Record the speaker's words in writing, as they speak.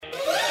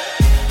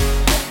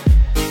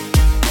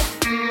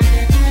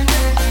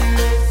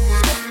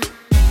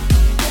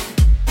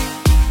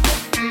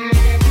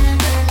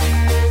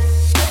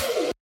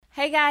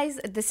guys,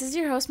 this is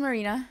your host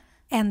Marina.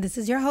 And this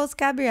is your host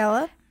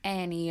Gabriella.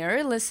 And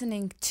you're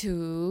listening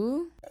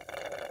to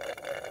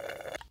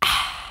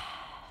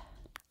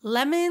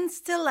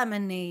Lemons to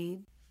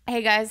Lemonade.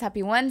 Hey guys,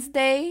 happy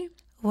Wednesday.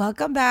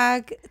 Welcome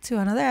back to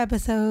another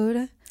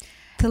episode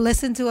to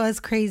listen to us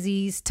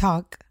crazies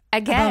talk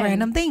Again. about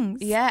random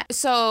things. Yeah.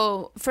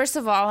 So first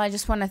of all, I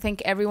just want to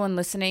thank everyone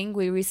listening.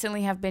 We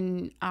recently have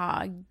been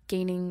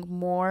gaining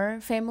more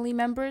family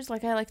members,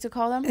 like I like to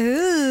call them.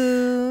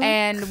 Ooh.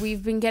 And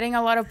we've been getting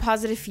a lot of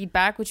positive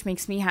feedback, which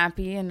makes me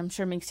happy, and I'm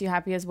sure makes you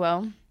happy as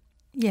well.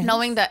 Yes.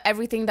 Knowing that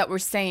everything that we're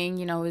saying,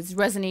 is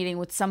resonating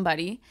with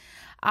somebody.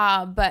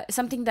 But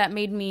something that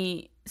made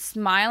me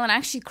smile and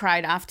actually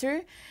cried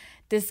after,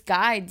 this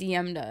guy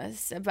DM'd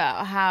us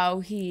about how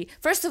he...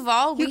 First of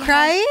all... You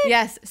cried?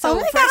 Yes. So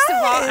first of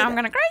all, I'm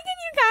going to cry again,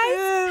 you guys.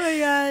 Oh my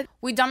God.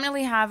 We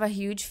dominantly have a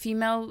huge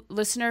female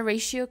listener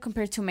ratio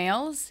compared to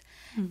males.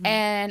 Mm-hmm.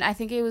 And I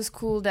think it was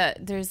cool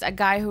that there's a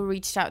guy who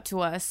reached out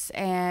to us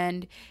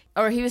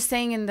or he was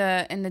saying in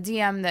the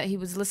DM that he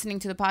was listening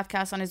to the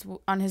podcast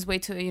on his way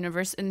to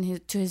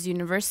his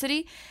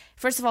university.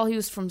 First of all, he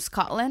was from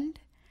Scotland.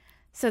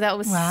 So that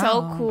was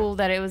so cool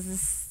that it was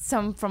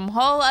some from a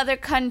whole other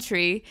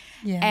country.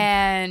 Yeah.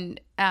 And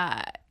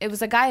it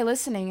was a guy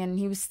listening and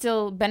he was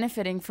still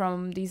benefiting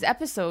from these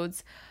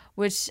episodes,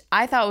 which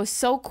I thought was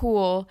so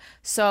cool.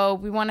 So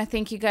we want to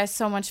thank you guys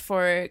so much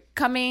for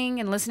coming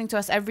and listening to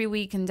us every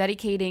week and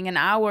dedicating an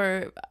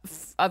hour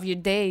of your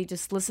day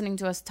just listening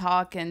to us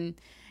talk and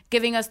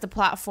giving us the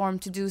platform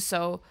to do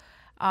so.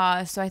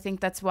 So I think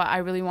that's what I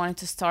really wanted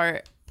to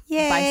start by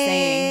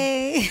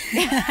saying.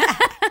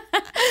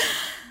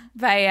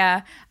 But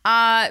yeah,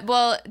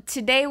 well,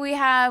 today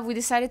we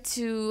decided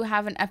to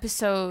have an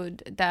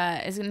episode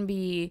that is going to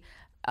be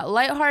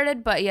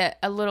lighthearted, but yet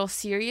a little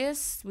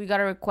serious. We got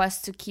a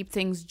request to keep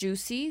things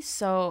juicy.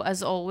 So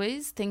as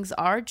always, things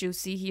are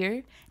juicy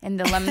here in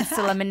the Lemons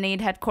to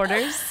Lemonade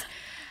headquarters.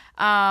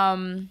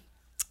 But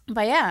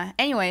yeah,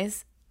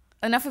 anyways,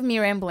 enough of me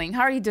rambling.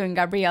 How are you doing,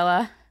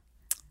 Gabriella?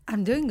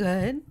 I'm doing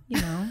good,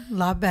 a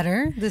lot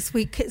better. This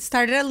week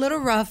started a little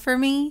rough for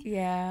me.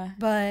 Yeah.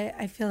 But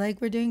I feel like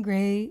we're doing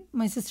great.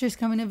 My sister's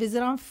coming to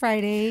visit on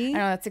Friday. I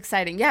know, that's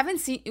exciting. You haven't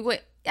seen...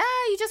 Wait,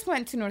 you just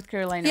went to North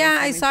Carolina. Yeah,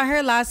 I saw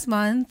her last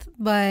month,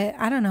 but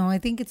I don't know. I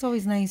think it's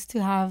always nice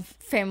to have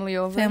family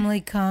over.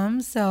 Family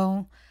come,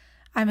 so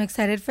I'm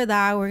excited for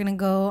that. We're going to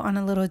go on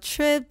a little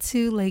trip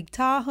to Lake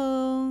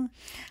Tahoe.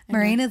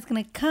 Marina's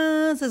going to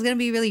come, so it's going to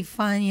be really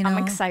fun, I'm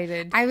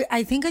excited.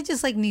 I think I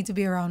just need to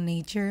be around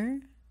nature.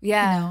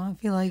 Yeah. I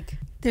feel like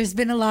there's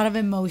been a lot of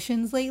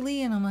emotions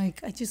lately, and I'm like,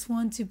 I just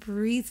want to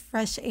breathe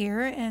fresh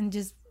air and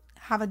just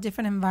have a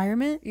different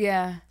environment.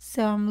 Yeah.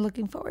 So I'm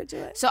looking forward to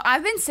it. So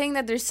I've been saying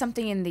that there's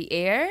something in the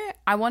air.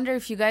 I wonder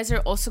if you guys are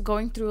also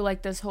going through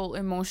like this whole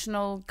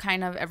emotional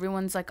kind of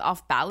everyone's like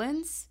off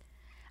balance.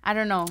 I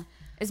don't know.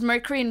 Is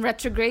Mercury in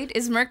retrograde?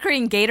 Is Mercury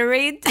in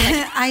Gatorade?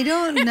 I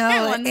don't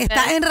know.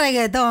 Está en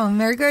reggaeton.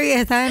 Mercury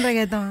está en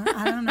reggaeton.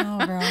 I don't know,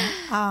 bro.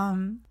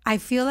 I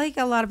feel like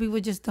a lot of people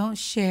just don't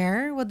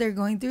share what they're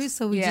going through,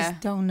 so we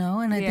just don't know.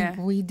 And I think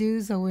we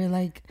do, so we're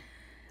like,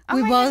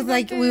 we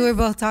were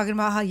both talking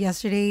about how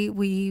yesterday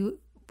we're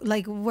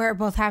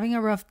both having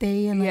a rough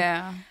day, and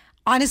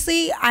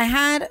honestly,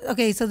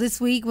 so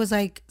this week was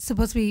like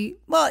supposed to be,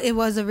 it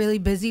was a really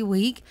busy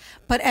week,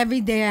 but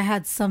every day I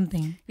had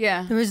something.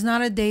 Yeah. There was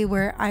not a day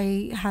where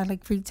I had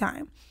like free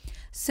time.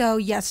 So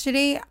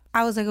yesterday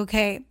I was like,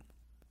 okay,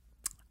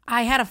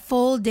 I had a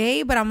full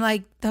day, but I'm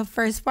like, the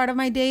first part of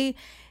my day,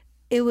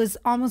 it was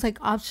almost like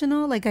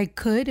optional. Like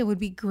it would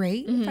be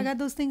great if I got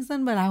those things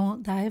done, but I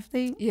won't die if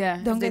they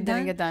didn't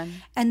get done.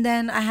 And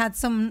then I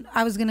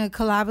was going to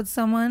collab with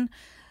someone,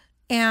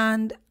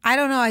 and I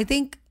don't know, I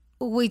think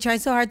we try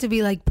so hard to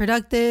be like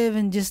productive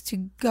and just to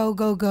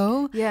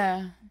go.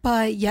 Yeah.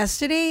 But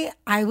yesterday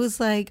I was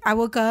like, I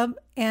woke up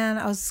and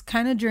I was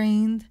kind of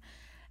drained.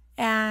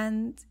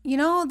 And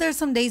there's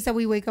some days that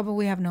we wake up and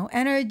we have no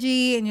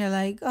energy and you're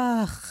like,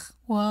 ugh,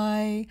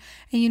 why?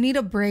 And you need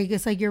a break.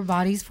 It's like your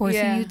body's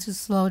forcing you to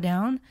slow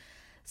down.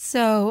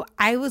 So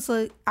I was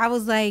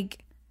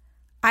like,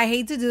 I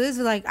hate to do this,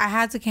 but like I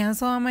had to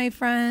cancel on my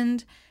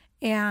friend.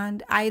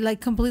 And I like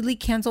completely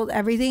canceled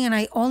everything, and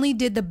I only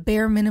did the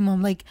bare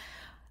minimum. Like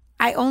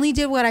I only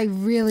did what I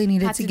really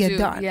needed to get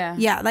done.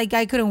 Yeah. Like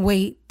I couldn't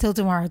wait till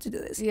tomorrow to do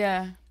this.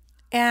 Yeah.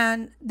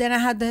 And then I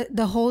had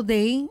the whole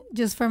day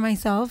just for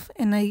myself,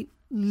 and I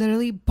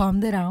literally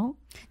bummed it out.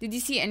 Did you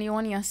see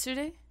anyone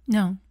yesterday?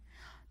 No.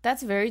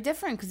 That's very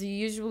different because you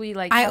usually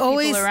like have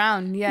people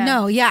around. Yeah.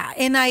 No, yeah.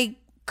 And I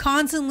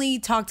constantly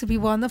talk to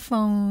people on the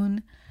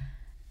phone.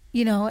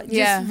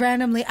 Just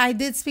randomly. I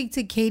did speak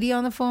to Katie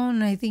on the phone,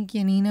 and I think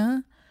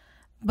Yanina,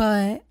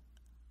 but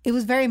it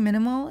was very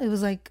minimal. It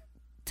was like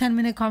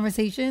 10-minute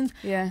conversations.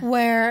 Yeah.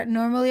 Where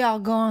normally I'll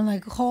go on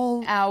like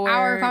whole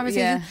hour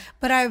conversations. Yeah.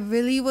 But I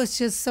really was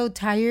just so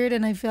tired,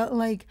 and I felt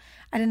like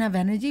I didn't have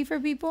energy for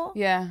people.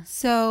 Yeah.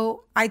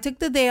 So I took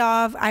the day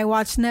off. I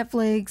watched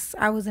Netflix.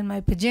 I was in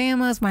my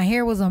pajamas. My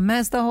hair was a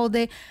mess the whole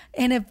day,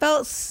 and it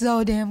felt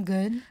so damn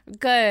good.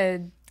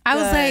 Good. I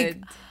was like,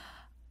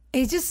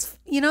 it just,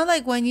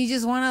 like when you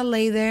just want to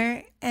lay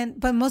there,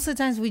 but most of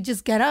the times we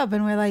just get up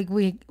and we're like,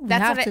 we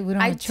have to. We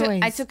don't have a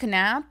choice. I took a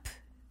nap.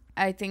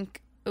 I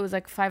think it was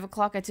like 5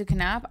 o'clock. I took a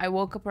nap. I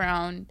woke up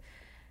around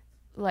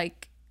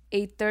like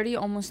 8:30,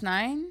 almost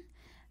 9.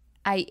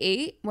 I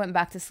ate, went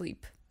back to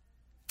sleep.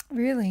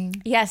 Really?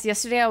 Yes.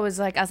 Yesterday I was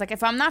like,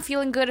 if I'm not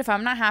feeling good, if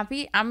I'm not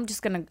happy, I'm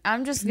just gonna,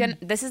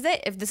 this is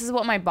it. If this is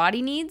what my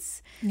body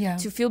needs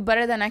to feel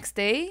better the next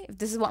day, if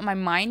this is what my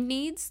mind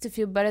needs to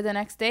feel better the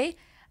next day,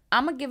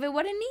 I'm gonna give it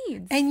what it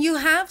needs. And you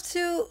have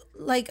to,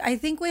 I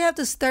think we have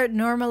to start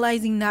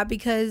normalizing that,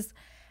 because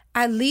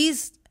at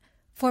least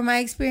for my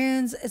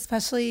experience,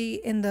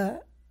 especially in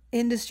the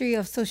industry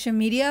of social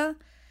media,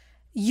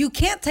 you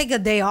can't take a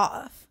day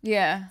off.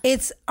 Yeah.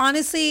 It's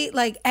honestly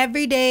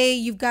every day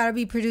you've got to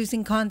be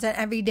producing content.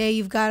 Every day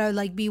you've got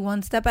to be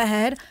one step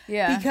ahead.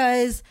 Yeah.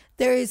 Because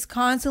there is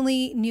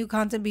constantly new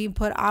content being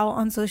put out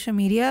on social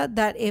media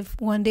that if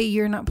one day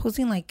you're not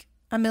posting,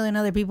 a million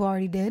other people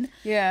already did.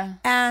 Yeah.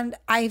 And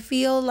I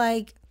feel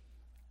like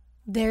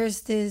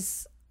there's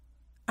this,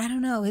 I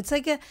don't know, it's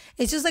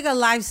just like a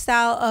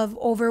lifestyle of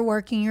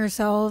overworking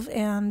yourself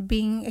and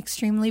being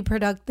extremely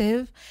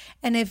productive.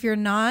 And if you're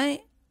not,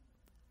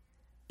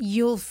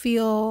 you'll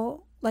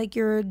feel like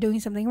you're doing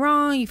something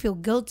wrong. You feel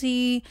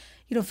guilty.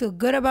 You don't feel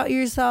good about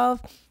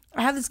yourself.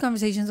 I have these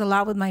conversations a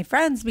lot with my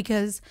friends,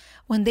 because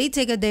when they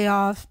take a day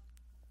off,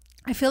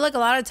 I feel like a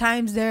lot of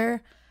times they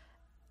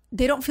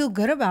don't feel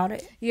good about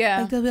it.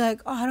 Yeah. They'll be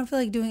like, oh, I don't feel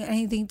like doing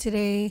anything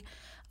today.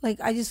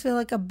 I just feel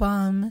like a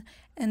bum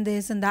and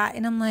this and that.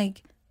 And I'm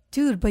like,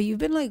 dude, but you've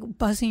been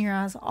busting your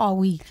ass all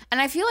week.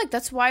 And I feel like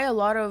that's why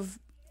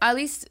at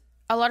least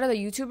a lot of the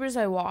YouTubers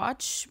I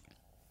watch,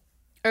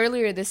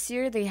 earlier this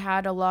year, they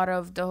had a lot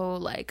of the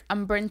whole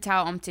I'm burnt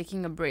out, I'm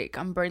taking a break.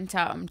 I'm burnt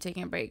out, I'm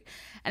taking a break.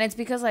 And it's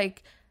because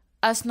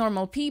us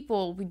normal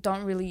people, we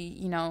don't really,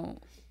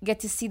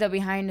 get to see the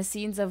behind the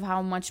scenes of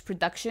how much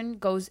production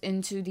goes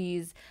into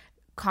these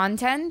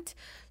content.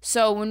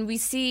 So when we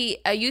see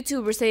a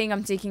YouTuber saying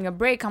I'm taking a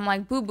break, I'm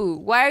like, boo-boo,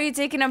 why are you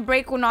taking a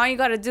break when all you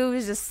gotta do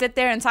is just sit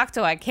there and talk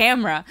to a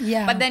camera?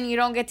 Yeah. But then you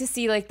don't get to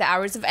see the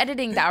hours of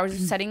editing, the hours of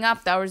setting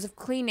up, the hours of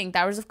cleaning, the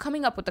hours of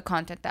coming up with the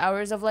content, the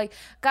hours of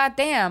God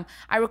damn,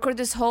 I recorded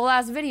this whole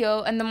ass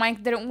video and the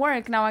mic didn't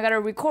work, now I gotta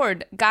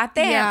record. God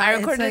damn, I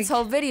recorded this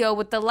whole video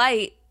with the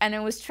light and it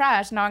was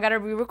trash, now I gotta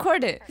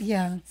re-record it.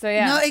 Yeah. So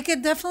yeah. No, it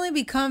could definitely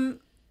become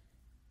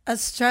a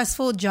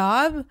stressful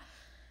job.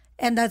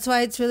 And that's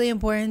why it's really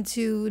important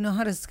to know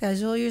how to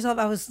schedule yourself.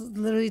 I was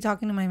literally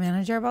talking to my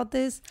manager about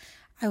this.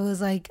 I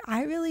was like,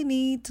 I really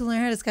need to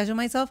learn how to schedule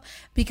myself,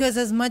 because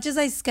as much as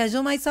I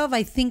schedule myself,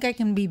 I think I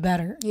can be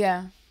better.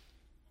 Yeah.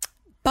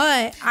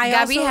 But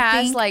Gabby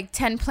has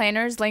 10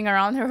 planners laying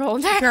around her whole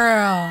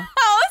girl.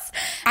 house.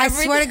 I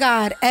swear to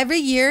God, every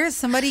year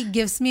somebody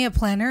gives me a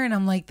planner and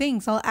I'm like,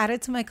 thanks, I'll add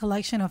it to my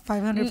collection of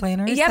 500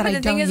 planners. Yeah, but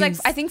the thing is,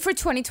 I think for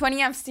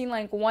 2020, I've seen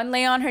one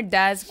lay on her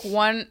desk,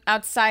 one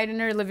outside in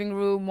her living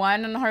room,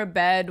 one on her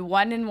bed,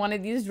 one in one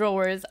of these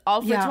drawers,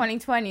 all for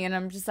 2020. And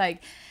I'm just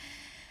like,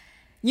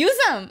 use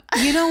them.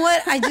 You know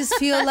what? I just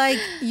feel like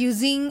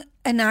using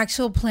an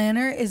actual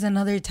planner is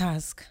another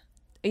task.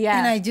 Yeah.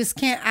 And I just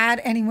can't add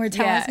any more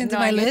tasks into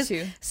my list.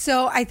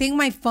 So I think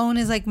my phone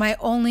is my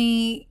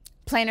only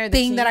planner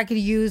thing that I could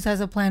use as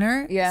a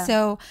planner. Yeah.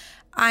 So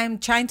I'm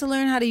trying to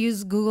learn how to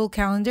use Google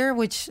Calendar,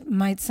 which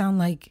might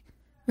sound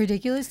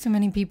ridiculous to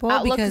many people.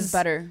 Outlook is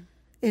better.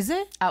 Is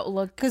it?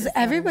 Outlook. Because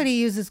everybody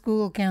uses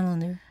Google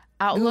Calendar.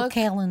 Outlook.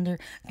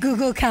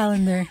 Google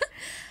Calendar.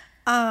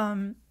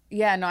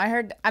 Yeah, no, I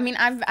heard. I mean,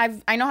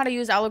 I know how to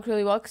use Outlook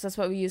really well because that's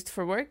what we used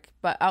for work.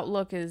 But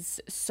Outlook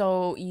is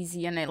so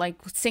easy and it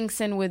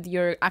syncs in with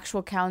your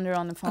actual calendar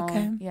on the phone.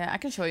 Okay. Yeah, I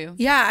can show you.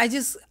 Yeah,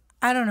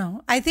 I don't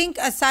know. I think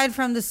aside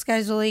from the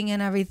scheduling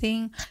and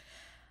everything,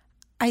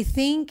 I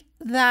think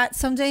that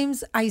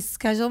sometimes I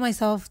schedule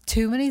myself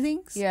too many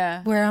things.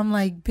 Yeah. Where I'm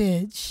like,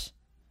 bitch.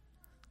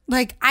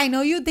 I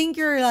know you think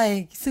you're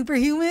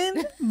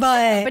superhuman,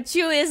 but but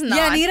you is not.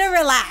 You need to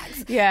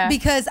relax. Yeah.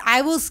 Because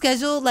I will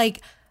schedule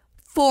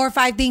 4 or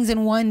 5 things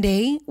in one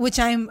day, which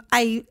I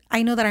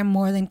know that I'm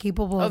more than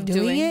capable of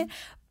doing it.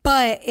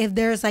 But if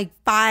there's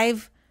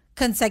 5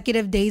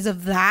 consecutive days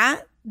of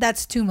that,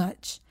 that's too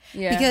much.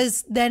 Yeah.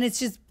 Because then it's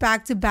just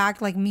back to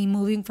back, me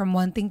moving from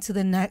one thing to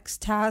the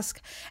next task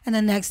and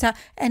the next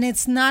task. And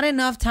it's not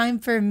enough time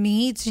for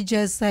me to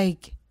just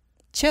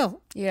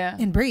chill. Yeah.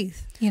 And breathe,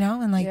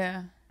 and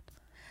yeah.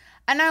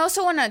 And I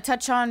also want to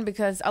touch on,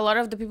 because a lot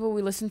of the people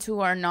we listen to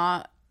are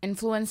not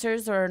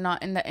influencers or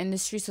not in the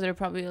industry, so they're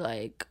probably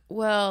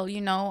well,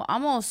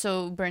 I'm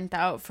also burnt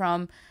out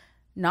from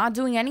not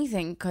doing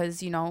anything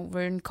because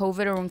we're in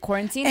COVID or in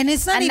quarantine, and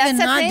it's not even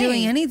not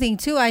doing anything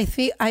too. I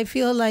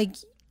feel like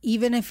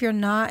even if you're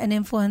not an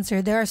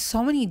influencer, there are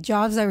so many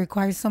jobs that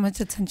require so much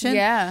attention.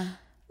 Yeah,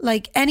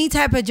 any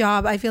type of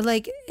job, I feel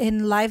like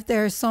in life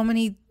there are so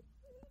many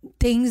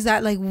things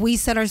that we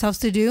set ourselves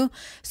to do.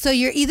 So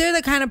you're either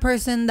the kind of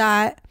person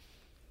that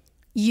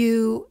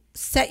you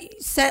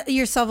set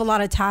yourself a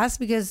lot of tasks,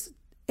 because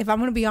if I'm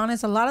going to be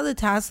honest, a lot of the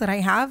tasks that I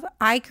have,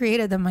 I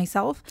created them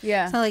myself.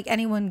 Yeah. It's not like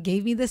anyone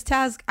gave me this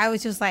task. I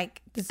was just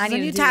like, this is a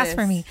new task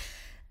for me.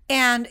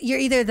 And you're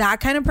either that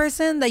kind of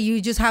person that you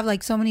just have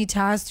like so many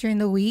tasks during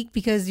the week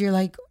because you're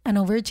like an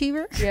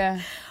overachiever.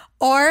 Yeah.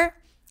 Or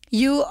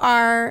you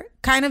are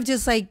kind of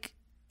just like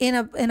in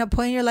a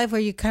point in your life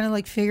where you're kind of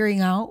like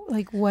figuring out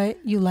like what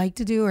you like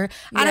to do, or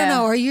I don't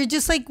know, or you're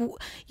just like,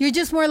 you're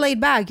just more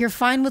laid back. You're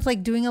fine with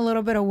like doing a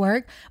little bit of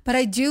work. But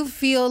I do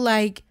feel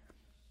like,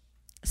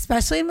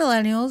 especially in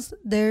millennials,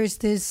 there's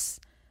this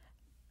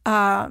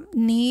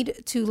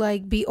need to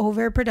like be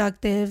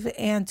overproductive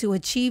and to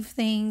achieve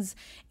things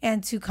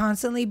and to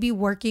constantly be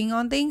working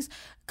on things,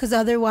 because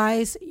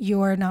otherwise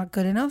you're not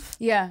good enough.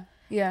 Yeah.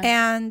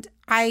 And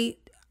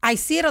I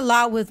see it a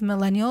lot with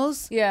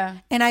millennials. Yeah.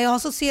 And I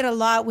also see it a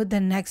lot with the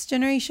next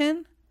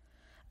generation,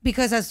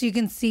 because as you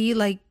can see,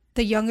 like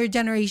the younger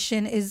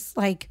generation is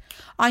like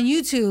on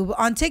YouTube,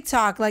 on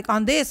TikTok, like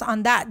on this,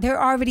 on that. They're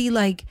already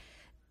like,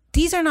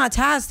 these are not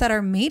tasks that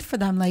are made for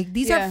them. Like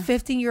these are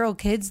 15-year-old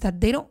kids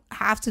that they don't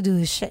have to do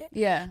this shit.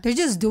 Yeah. They're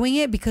just doing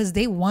it because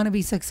they want to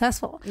be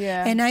successful.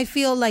 Yeah. And I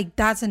feel like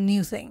that's a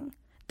new thing.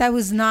 That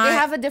was not. They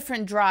have a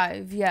different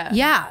drive. Yeah.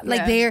 Yeah.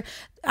 Like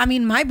I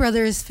mean, my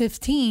brother is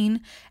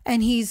 15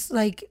 and he's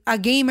like a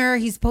gamer.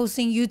 He's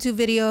posting YouTube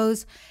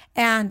videos.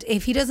 And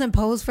if he doesn't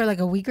post for like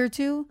a week or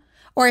two,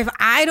 or if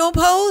I don't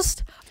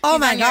post, oh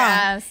my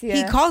God,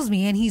 he calls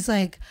me and he's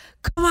like,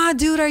 come on,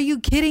 dude, are you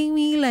kidding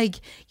me? Like,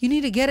 you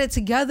need to get it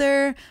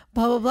together,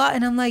 blah, blah, blah.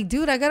 And I'm like,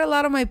 dude, I got a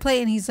lot on my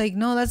plate. And he's like,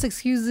 no, that's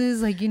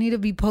excuses. Like, you need to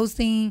be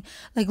posting.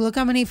 Like, look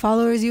how many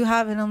followers you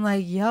have. And I'm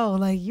like, yo,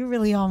 like, you're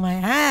really on my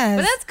ass.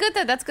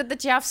 But that's good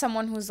that you have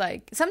someone who's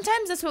like,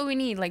 sometimes that's what we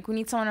need. Like, we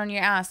need someone on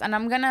your ass. And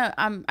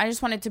I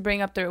just wanted to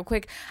bring up there real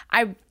quick.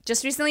 I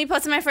just recently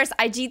posted my first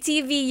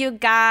IGTV, you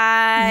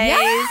guys.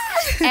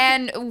 Yes!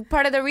 And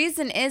part of the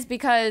reason is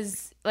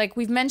because, like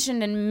we've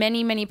mentioned in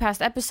many past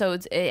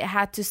episodes, it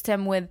had to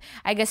stem with,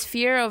 I guess,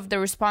 fear of the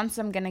response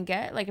I'm gonna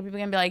get. Like, people are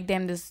gonna be like,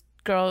 damn, this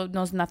girl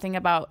knows nothing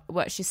about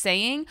what she's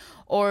saying,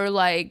 or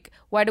like,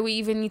 why do we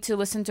even need to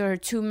listen to her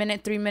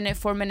 2-minute, 3-minute,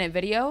 4-minute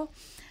video?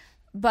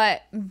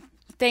 But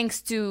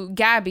thanks to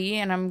Gabby,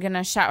 and I'm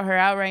gonna shout her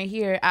out right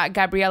here at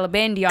Gabriella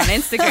Bandy on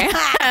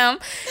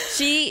Instagram.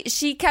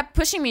 she kept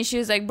pushing me. She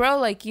was like, bro,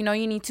 like, you know,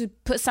 you need to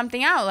put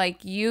something out.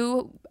 Like,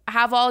 you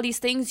have all these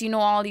things, you know,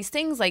 all these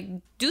things, like,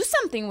 do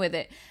something with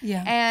it.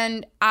 Yeah.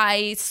 And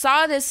I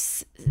saw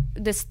this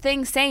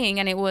thing saying,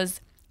 and it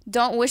was,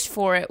 don't wish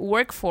for it,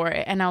 work for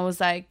it. And I was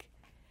like,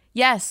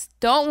 yes,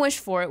 don't wish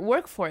for it,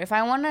 work for it. If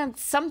I want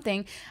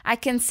something, I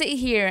can sit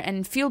here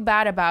and feel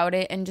bad about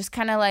it and just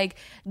kind of like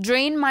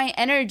drain my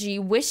energy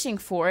wishing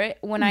for it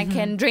when I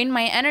can drain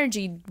my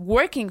energy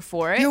working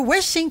for it. You're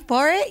wishing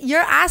for it?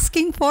 You're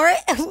asking for it?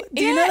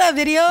 Do you know that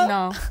video?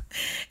 No.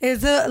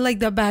 It's like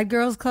the Bad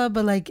Girls Club,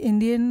 but like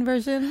Indian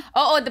version.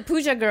 Oh, the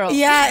Pooja girl.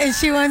 Yeah, and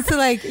she wants to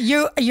like,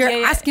 you're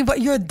asking for,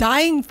 you're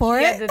dying for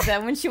it. Yeah,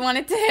 when she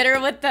wanted to hit her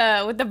with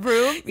the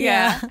broom.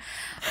 Yeah.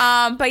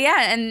 But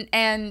yeah,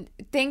 and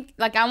think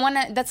like I want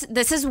to.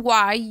 This is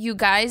why you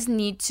guys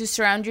need to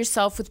surround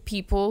yourself with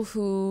people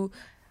who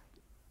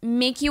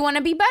make you want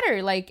to be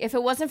better. Like, if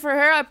it wasn't for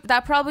her,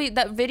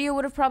 that video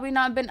would have probably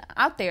not been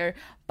out there.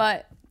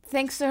 But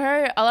thanks to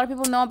her, a lot of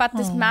people know about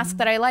this mask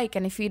that I like.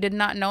 And if you did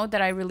not know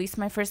that I released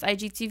my first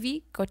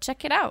IGTV, go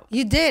check it out.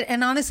 You did,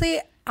 and honestly,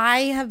 I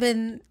have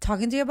been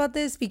talking to you about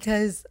this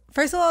because,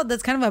 first of all,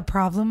 that's kind of a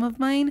problem of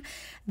mine,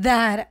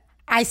 that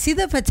I see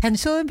the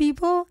potential in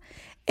people.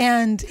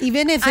 And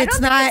even if it's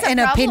not an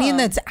opinion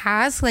that's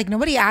asked, like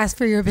nobody asked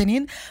for your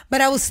opinion,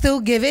 but I will still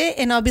give it,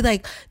 and I'll be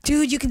like,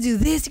 dude, you can do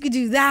this, you can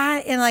do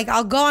that. And like,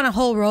 I'll go on a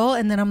whole roll,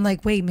 and then I'm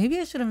like, wait, maybe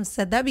I should have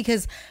said that,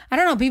 because I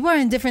don't know, people are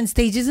in different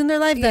stages in their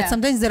life that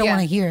sometimes they don't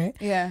want to hear it.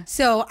 Yeah.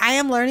 So I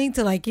am learning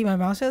to like keep my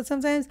mouth shut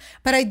sometimes,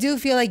 but I do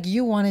feel like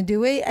you want to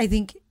do it. I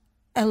think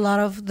a lot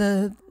of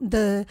the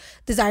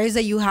desires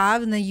that you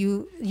have and that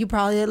you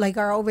probably like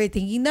are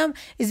overthinking them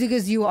is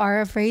because you are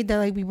afraid that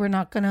like people are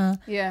not gonna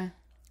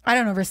I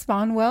don't know,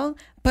 respond well.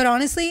 But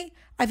honestly,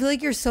 I feel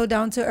like you're so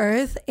down to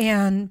earth,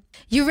 and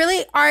you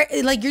really are,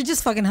 like, you're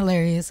just fucking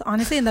hilarious,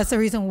 honestly. And that's the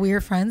reason we're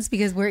friends,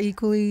 because we're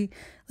equally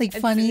like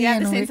funny. Yeah,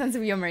 the same sense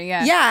of humor.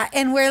 Yeah. Yeah.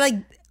 And we're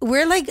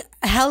like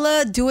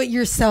hella do it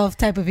yourself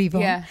type of people.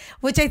 Yeah.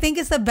 Which I think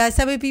is the best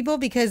type of people,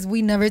 because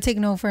we never take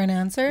no for an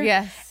answer.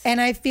 Yes. And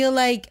I feel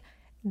like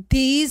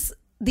these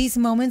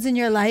moments in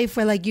your life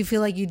where like you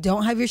feel like you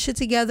don't have your shit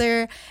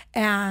together,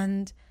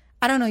 and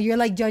I don't know, you're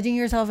like judging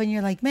yourself and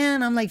you're like,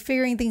 man, I'm like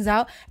figuring things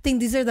out. I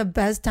think these are the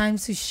best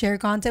times to share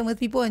content with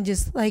people and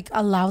just like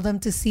allow them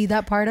to see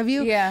that part of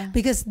you. Yeah.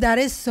 Because that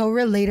is so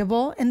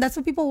relatable, and that's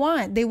what people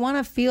want. They want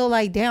to feel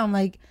like, damn,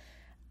 like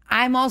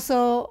I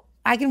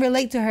can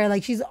relate to her.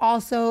 Like, she's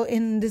also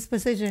in this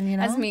position, you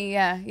know? That's me.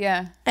 Yeah.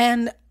 Yeah.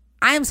 And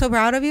I am so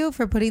proud of you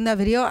for putting that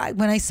video.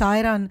 When I saw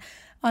it on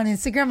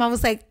Instagram, I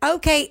was like,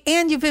 okay,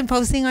 and you've been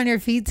posting on your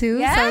feed too.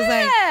 Yes. So I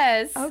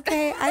was like,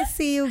 okay, I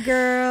see you,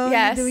 girl.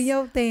 Yes. You're doing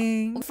your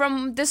thing.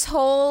 From this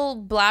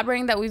whole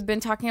blabbering that we've been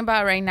talking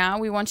about right now,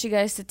 we want you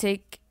guys to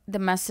take the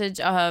message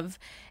of,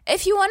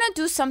 if you want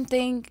to do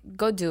something,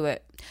 go do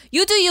it.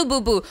 You do you,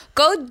 boo-boo.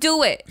 Go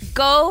do it.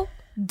 Go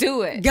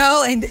do it.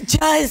 Go and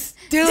just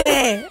do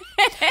it.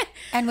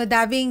 And with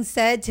that being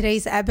said,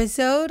 today's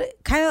episode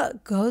kind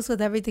of goes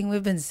with everything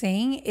we've been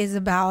saying, is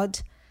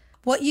about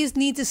what you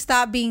need to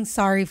stop being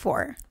sorry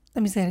for.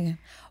 Let me say it again.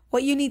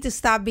 What you need to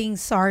stop being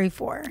sorry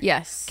for.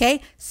 Yes.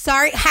 Okay?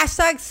 Sorry.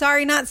 Hashtag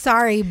sorry, not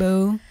sorry,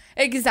 boo.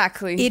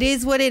 Exactly. It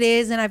is what it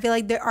is. And I feel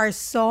like there are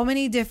so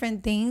many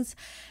different things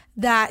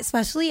that,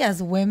 especially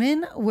as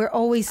women, we're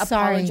always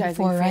sorry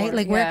for, right?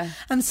 Like,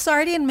 I'm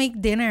sorry I didn't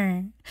make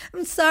dinner.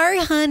 I'm sorry,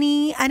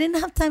 honey, I didn't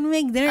have time to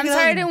make dinner. I'm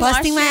sorry I didn't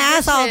busting my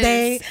ass all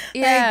day.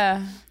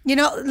 Yeah. Like, you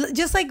know,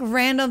 just like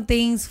random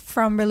things,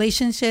 from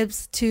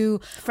relationships to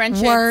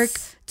friendships, work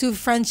to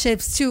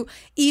friendships to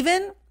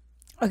even,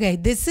 okay,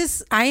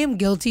 I am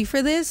guilty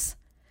for this,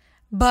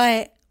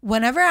 but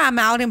whenever I'm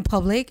out in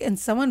public and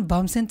someone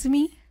bumps into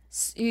me,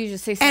 you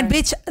just say sorry. And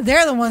bitch,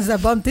 they're the ones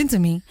that bumped into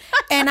me.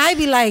 And I'd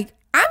be like,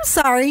 I'm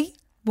sorry.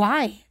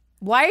 Why?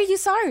 Why are you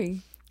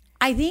sorry?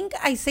 I think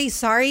I say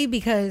sorry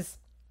because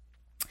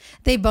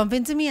they bump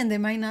into me and they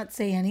might not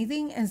say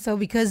anything. And so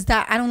because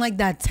that, I don't like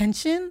that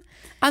tension.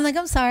 I'm like,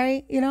 I'm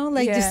sorry, you know,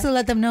 like just to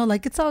let them know,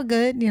 like, it's all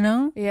good, you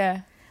know?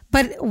 Yeah.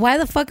 But why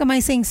the fuck am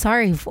I saying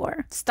sorry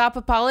for? Stop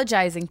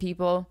apologizing,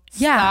 people.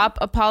 Yeah. Stop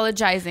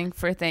apologizing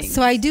for things.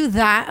 So I do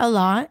that a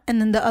lot.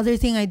 And then the other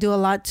thing I do a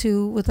lot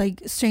too with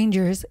like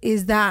strangers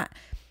is that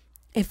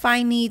if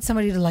I need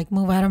somebody to like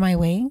move out of my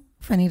way,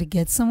 if I need to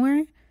get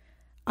somewhere,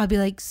 I'll be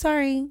like,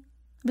 sorry.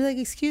 I'll be like,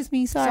 excuse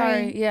me,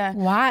 sorry. Yeah.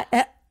 Why?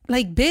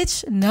 Like,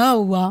 bitch,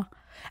 no.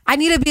 I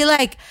need to be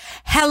like,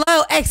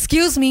 hello,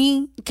 excuse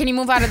me. Can you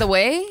move out of the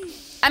way?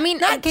 I mean,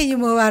 not can you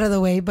move out of the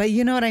way, but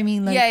you know what I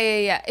mean? Like,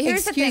 yeah.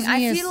 Here's the thing.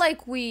 I feel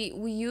like we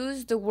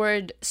use the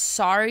word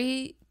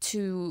sorry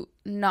to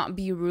not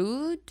be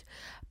rude.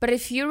 But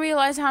if you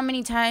realize how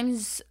many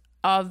times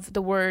of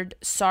the word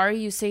sorry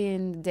you say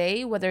in the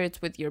day, whether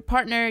it's with your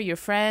partner, your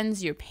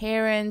friends, your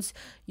parents,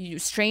 you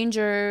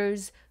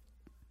strangers,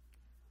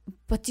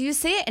 but do you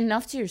say it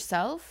enough to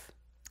yourself?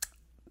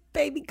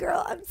 Baby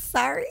girl, I'm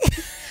sorry.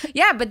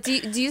 Yeah, but do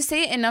you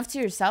say it enough to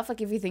yourself? Like,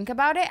 if you think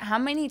about it, how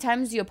many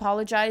times do you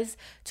apologize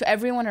to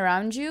everyone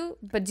around you,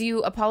 but do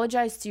you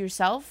apologize to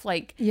yourself?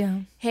 Like,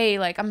 hey,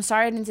 like, I'm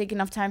sorry I didn't take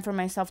enough time for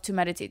myself to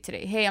meditate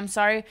today. Hey, I'm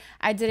sorry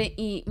I didn't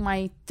eat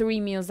my 3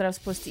 meals that I was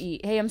supposed to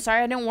eat. Hey, I'm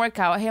sorry I didn't work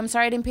out. Hey, I'm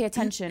sorry I didn't pay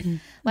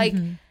attention. Like,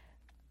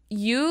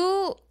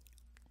 you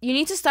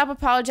need to stop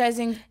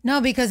apologizing. No,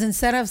 because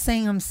instead of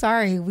saying I'm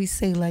sorry, we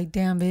say like,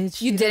 damn,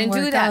 bitch, you didn't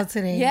do that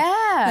today.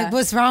 Yeah. Like,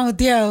 what's wrong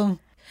with you?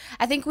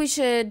 I think we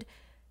should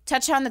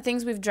touch on the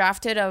things we've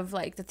drafted of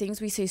like the things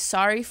we say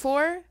sorry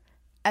for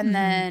and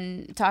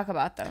then talk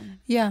about them.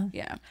 Yeah.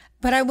 Yeah.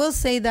 But I will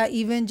say that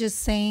even just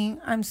saying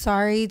I'm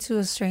sorry to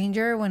a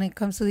stranger when it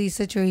comes to these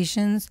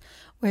situations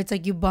where it's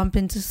like you bump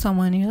into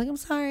someone and you're like, I'm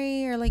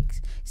sorry, or like,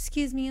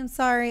 excuse me, I'm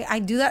sorry. I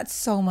do that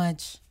so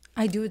much.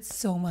 I do it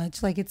so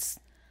much. Like, it's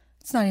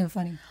not even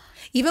funny.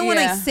 Even when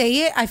I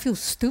say it, I feel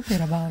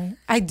stupid about it.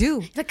 I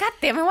do. Like, God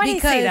damn it, why do you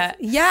say that?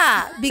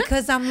 Yeah,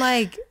 because I'm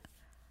like,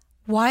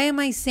 why am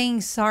I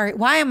saying sorry?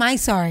 Why am I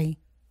sorry?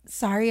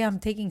 Sorry, I'm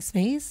taking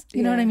space.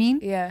 You know what I mean?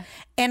 Yeah.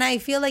 And I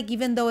feel like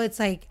even though it's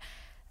like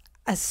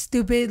a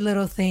stupid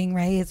little thing,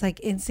 right? It's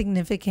like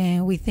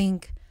insignificant. We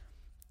think,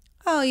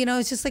 oh, you know,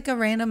 it's just like a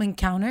random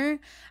encounter.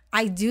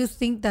 I do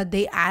think that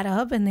they add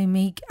up and they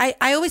make,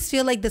 I always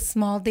feel like the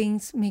small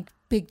things make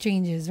big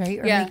changes, right?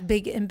 Or make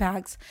big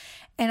impacts.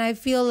 And I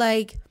feel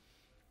like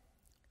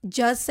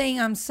just saying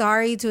I'm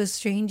sorry to a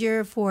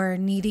stranger for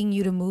needing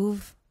you to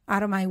move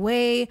out of my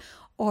way,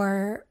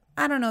 or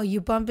I don't know, you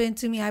bump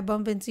into me, I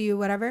bump into you,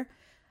 whatever.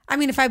 I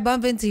mean, if I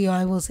bump into you,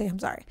 I will say I'm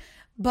sorry.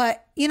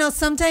 But, you know,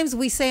 sometimes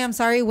we say I'm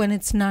sorry when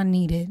it's not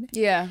needed.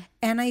 Yeah.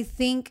 And I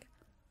think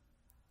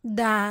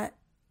that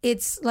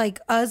it's like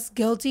us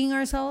guilting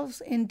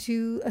ourselves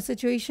into a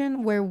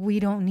situation where we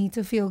don't need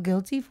to feel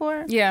guilty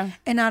for. Yeah.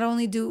 And not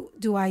only do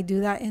I do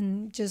that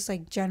in just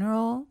like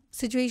general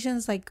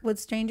situations like with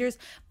strangers,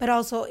 but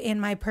also in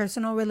my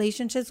personal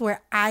relationships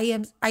where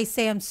I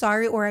say I'm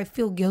sorry or I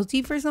feel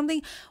guilty for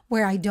something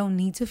where I don't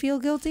need to feel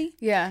guilty.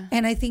 Yeah.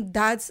 And I think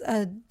that's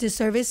a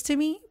disservice to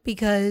me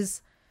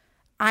because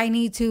I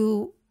need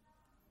to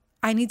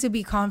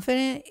be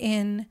confident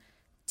in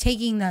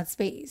taking that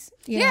space.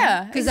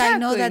 Yeah, because I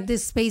know that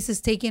this space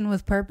is taken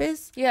with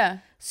purpose. Yeah.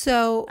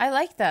 So I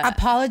like that.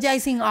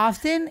 Apologizing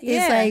often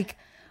is like,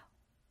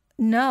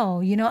 no,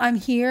 you know, I'm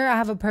here. I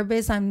have a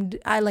purpose.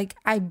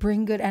 I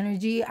bring good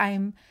energy.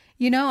 I'm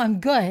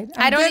good.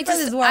 I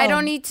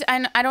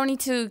don't need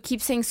to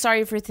keep saying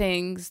sorry for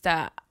things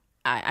that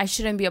I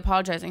shouldn't be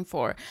apologizing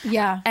for.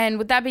 Yeah. And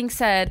with that being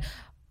said,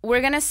 we're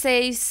going to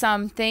say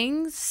some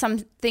things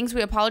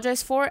we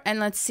apologize for, and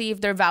let's see if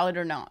they're valid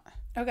or not.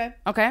 Okay.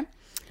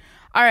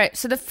 All right.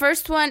 So the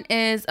first one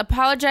is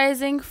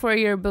apologizing for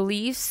your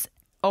beliefs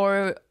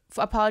or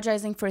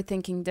apologizing for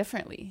thinking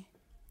differently.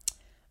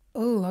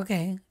 Oh,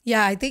 okay.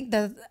 Yeah, I think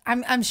that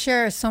I'm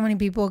sure so many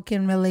people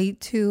can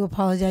relate to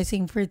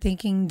apologizing for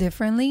thinking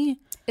differently.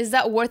 Is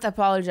that worth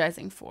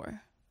apologizing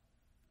for?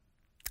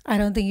 I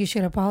don't think you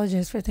should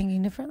apologize for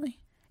thinking differently.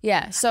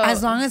 Yeah. So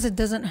as long as it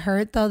doesn't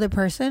hurt the other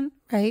person,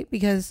 right?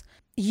 Because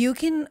you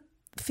can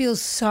feel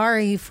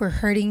sorry for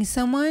hurting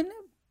someone,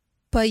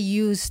 but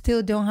you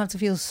still don't have to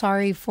feel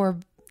sorry for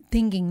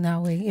thinking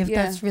that way if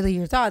that's really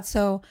your thought.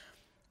 So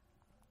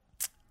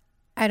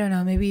I don't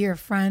know, maybe your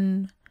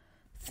friend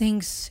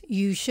thinks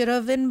you should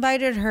have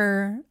invited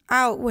her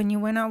out when you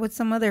went out with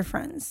some other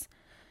friends.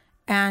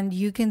 And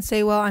you can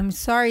say, well, I'm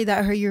sorry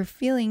that hurt your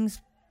feelings,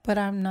 but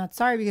I'm not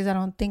sorry because I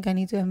don't think I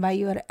need to invite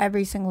you at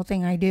every single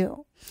thing I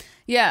do.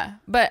 Yeah,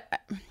 but,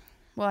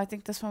 well, I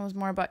think this one was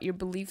more about your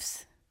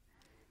beliefs,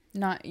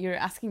 not you're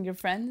asking your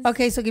friends.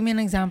 Okay, so give me an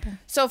example.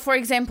 So, for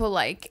example,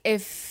 like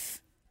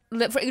if,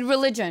 for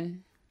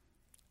religion,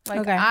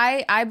 like okay.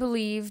 I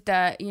believe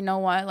that, you know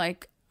what,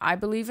 like I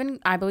believe in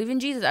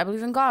Jesus, I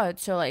believe in God.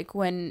 So like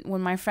when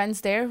my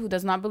friend's there who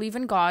does not believe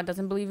in God,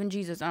 doesn't believe in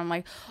Jesus, and I'm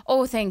like,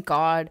 oh, thank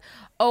God.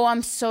 Oh,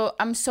 I'm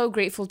so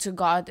grateful to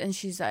God. And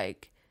she's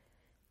like,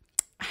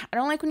 I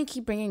don't like when you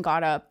keep bringing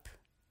God up.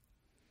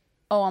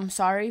 Oh, I'm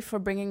sorry for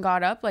bringing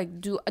God up.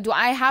 Like, do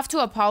I have to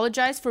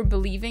apologize for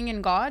believing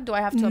in God? Do I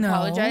have to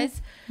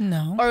apologize?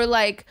 No. Or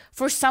like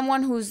for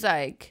someone who's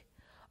like,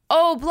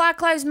 oh,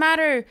 Black Lives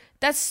Matter,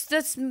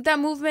 that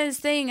movement is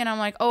thing, and I'm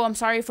like, oh, I'm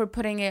sorry for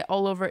putting it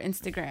all over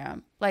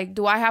Instagram. Like,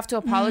 do I have to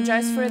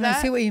apologize for that?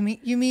 I see what you mean.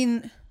 You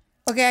mean,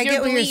 okay, I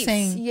get what you're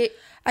saying.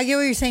 I get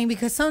what you're saying,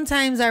 because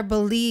sometimes our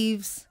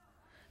beliefs,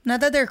 not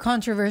that they're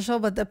controversial,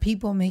 but the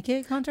people make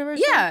it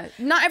controversial. Yeah,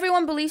 not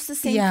everyone believes the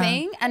same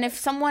thing, and if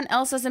someone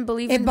else doesn't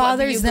believe in it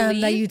bothers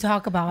them that you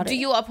talk about it. Do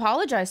you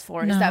apologize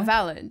for it? No. Is that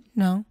valid?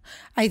 No.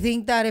 I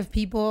think that if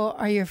people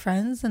are your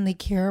friends and they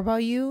care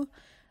about you,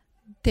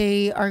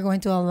 they are going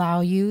to allow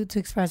you to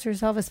express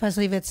yourself,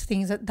 especially if it's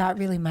things that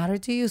really matter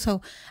to you.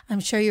 So I'm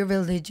sure your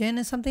religion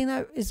is something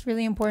that is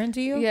really important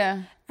to you.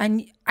 Yeah.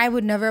 And I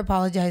would never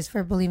apologize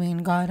for believing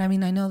in God. I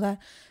mean, I know that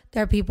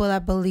there are people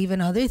that believe in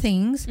other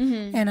things,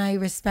 and I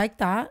respect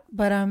that,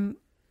 but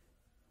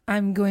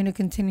I'm going to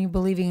continue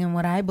believing in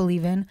what I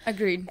believe in.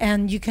 Agreed.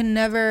 And you can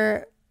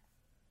never,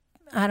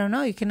 I don't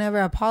know, you can never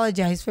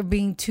apologize for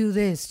being to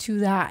this, to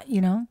that,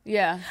 you know?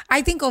 Yeah.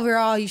 I think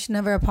overall you should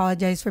never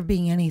apologize for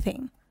being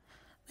anything.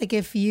 Like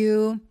if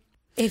you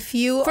for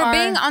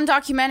being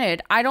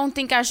undocumented, I don't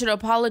think I should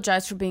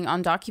apologize for being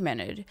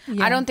undocumented.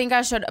 Yeah. I don't think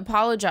I should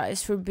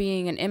apologize for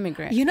being an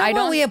immigrant. You know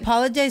what we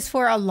apologize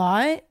for a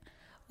lot?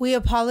 We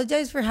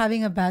apologize for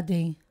having a bad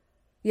day.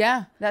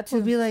 Yeah, that's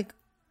we'll be like,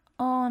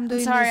 oh, I'm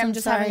sorry, I'm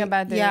just having a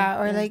bad day. Yeah,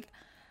 or like,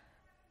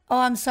 oh,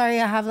 I'm sorry,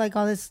 I have like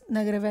all this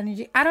negative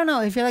energy. I don't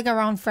know. If you're like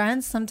around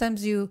friends,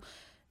 sometimes you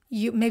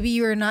maybe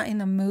you're not in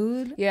the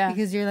mood,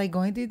 because you're like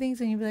going through things,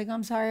 and you'll be like,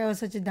 I'm sorry, I was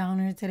such a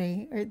downer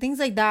today, or things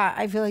like that.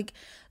 I feel like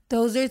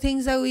those are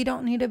things that we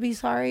don't need to be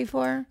sorry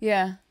for.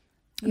 Yeah.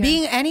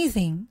 Being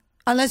anything,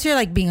 unless you're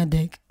like being a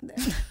dick,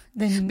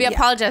 then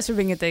apologize for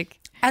being a dick.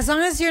 As long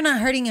as you're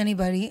not hurting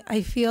anybody,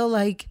 I feel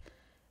like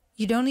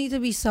you don't need to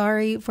be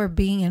sorry for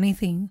being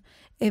anything.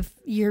 If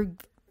you're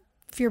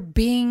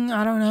being,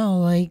 I don't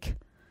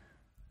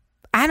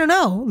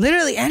know,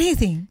 literally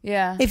anything.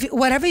 Yeah. If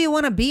whatever you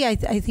want to be, I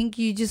think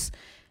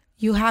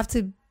you have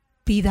to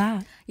be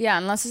that.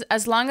 Yeah,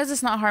 as long as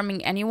it's not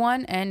harming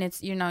anyone, and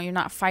it's, you know, you're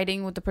not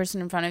fighting with the person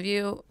in front of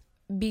you,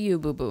 be you,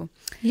 boo boo.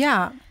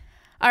 Yeah.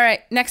 All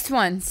right, next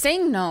one.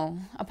 Saying no.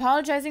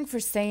 Apologizing for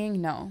saying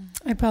no.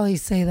 I probably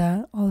say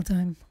that all the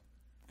time.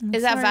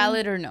 Is that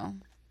valid or no?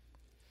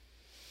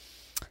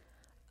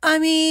 I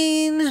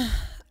mean,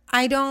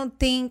 I don't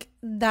think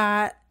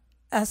that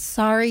a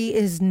sorry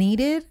is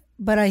needed,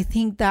 but I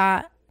think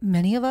that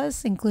many of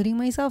us, including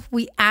myself,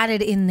 we add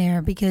it in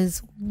there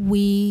because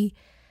we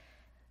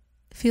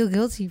feel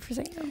guilty for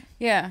saying no.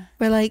 Yeah.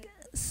 We're like,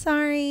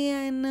 sorry,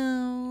 I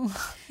know.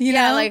 You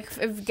know? Like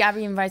if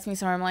Gabby invites me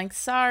somewhere, I'm like,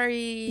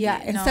 sorry.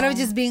 Yeah, instead of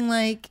just being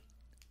like,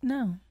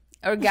 no.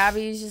 Or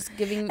Gabby's just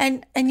giving.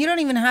 And you don't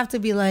even have to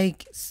be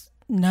like,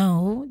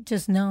 no,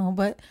 just no.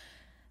 But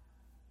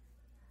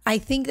I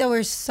think that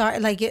we're sorry.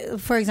 Like,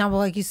 for example,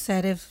 like you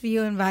said, if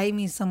you invite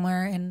me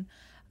somewhere and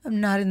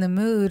I'm not in the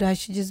mood, I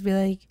should just be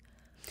like,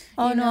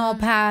 oh, you know, I'll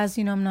pass.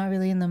 You know, I'm not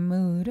really in the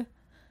mood.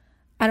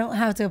 I don't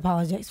have to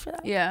apologize for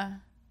that. Yeah.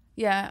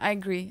 Yeah, I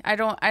agree. I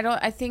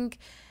think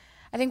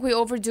we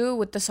overdo it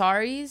with the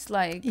sorries.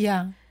 Like,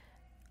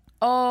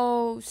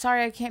 oh,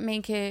 sorry, I can't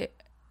make it.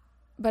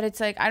 But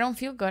it's like, I don't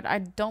feel good. I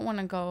don't want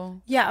to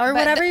go. Yeah, or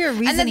whatever your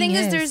reasoning is. And the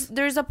thing is,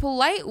 there's a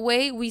polite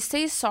way. We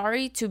say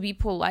sorry to be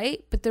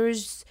polite, but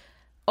there's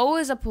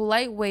always a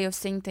polite way of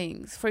saying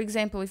things. For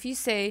example, if you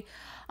say,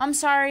 I'm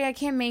sorry, I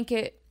can't make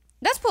it,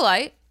 that's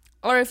polite.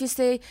 Or if you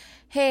say,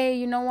 hey,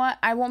 you know what?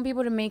 I won't be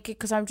able to make it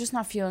because I'm just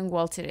not feeling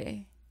well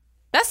today.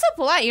 That's so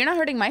polite. You're not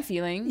hurting my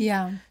feelings.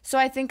 Yeah. So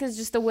I think it's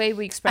just the way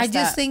we express that.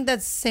 I just think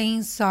that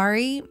saying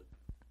sorry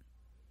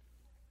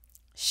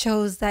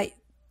shows that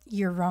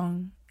you're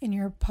wrong and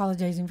you're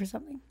apologizing for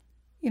something,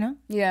 you know?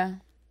 Yeah.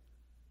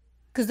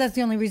 Because that's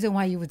the only reason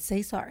why you would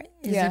say sorry,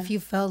 is if you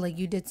felt like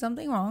you did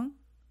something wrong.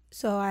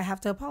 So I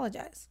have to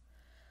apologize.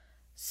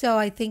 So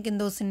I think in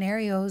those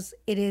scenarios,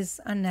 it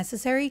is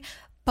unnecessary,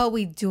 but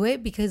we do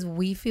it because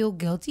we feel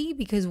guilty,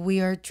 because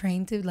we are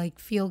trained to like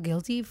feel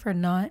guilty for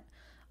not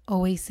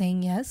always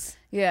saying yes.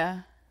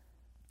 Yeah.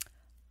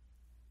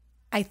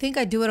 I think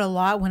I do it a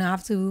lot when I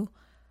have to,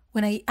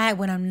 when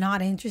I'm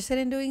not interested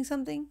in doing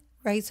something,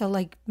 right? So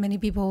like many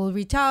people will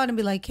reach out and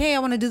be like, hey, I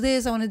want to do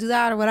this, I want to do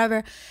that or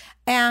whatever.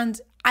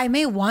 And I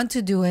may want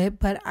to do it,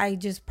 but I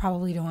just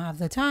probably don't have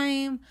the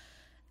time.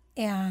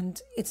 And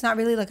it's not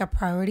really like a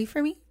priority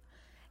for me.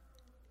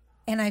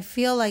 And I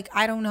feel like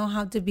I don't know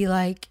how to be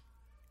like,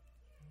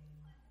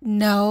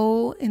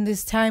 no, in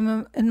this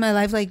time in my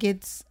life, like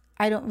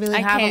I don't really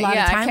have a lot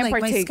of time.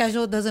 Like my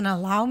schedule doesn't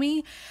allow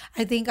me.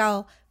 I think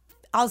I'll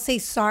say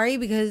sorry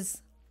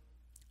because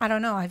I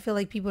don't know. I feel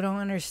like people don't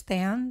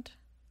understand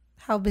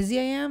how busy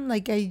I am.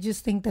 Like I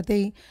just think that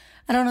I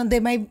don't know.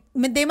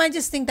 They might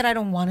just think that I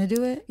don't want to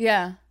do it.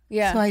 Yeah.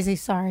 Yeah. So I say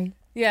sorry.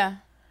 Yeah.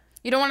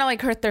 You don't want to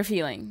like hurt their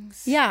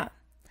feelings. Yeah.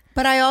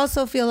 But I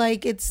also feel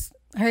like it's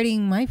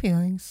hurting my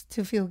feelings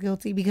to feel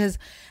guilty because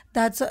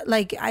that's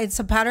like, it's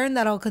a pattern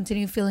that I'll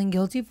continue feeling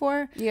guilty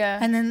for. Yeah.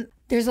 And then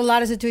there's a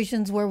lot of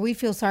situations where we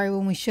feel sorry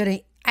when we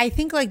shouldn't. I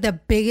think like the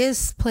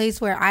biggest place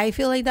where I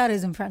feel like that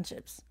is in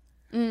friendships.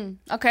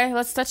 Okay,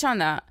 let's touch on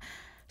that.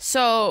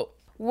 So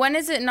when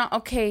is it not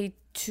okay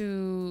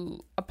to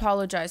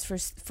apologize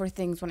for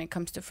things when it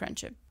comes to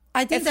friendship?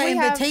 I think the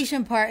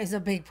invitation part is a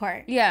big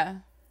part. Yeah.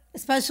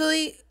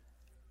 Especially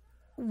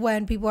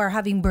when people are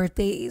having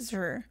birthdays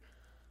or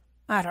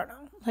I don't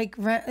know, like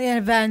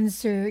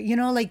events or, you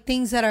know, like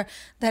things that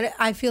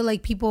I feel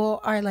like people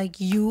are like,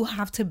 you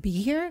have to be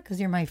here because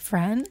you're my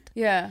friend.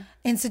 Yeah.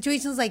 In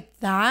situations like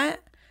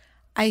that,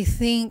 I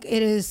think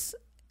it is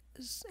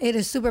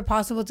super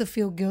possible to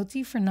feel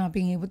guilty for not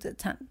being able to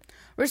attend.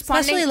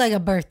 Especially like a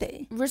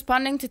birthday.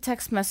 Responding to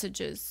text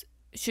messages.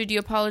 Should you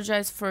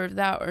apologize for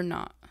that or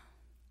not?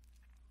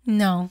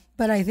 No,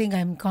 but I think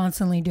I'm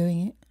constantly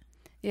doing it.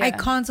 Yeah. I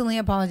constantly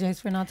apologize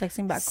for not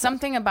texting back.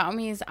 Something about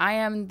me is I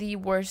am the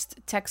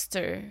worst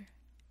texter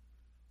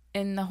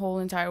in the whole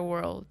entire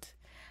world.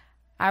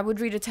 I would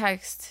read a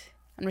text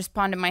and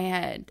respond in my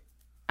head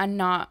and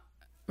not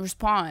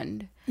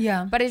respond.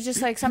 Yeah. But it's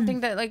just like something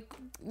that like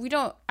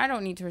I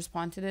don't need to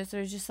respond to this. Or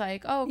it's just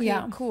like, oh, okay,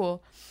 yeah,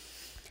 cool.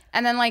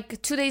 And then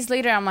like 2 days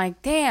later, I'm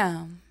like,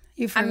 damn.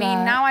 You forgot. I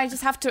mean, now I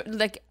just have to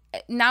like,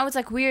 now it's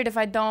like weird if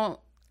I don't,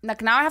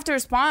 like now I have to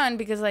respond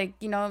because like,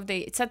 you know, if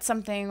they said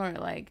something or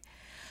like,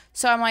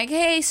 so I'm like,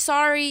 hey,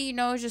 sorry, you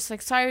know, just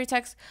like sorry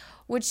text,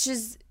 which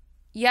is,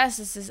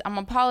 yes, I'm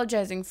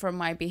apologizing for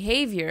my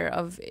behavior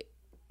of,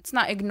 it's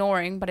not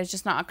ignoring, but it's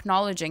just not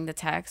acknowledging the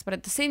text. But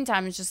at the same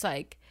time, it's just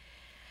like,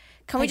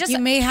 can we just... You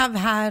may have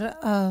had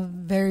a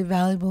very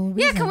valuable reason.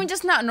 Yeah, can we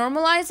just not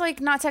normalize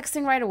like not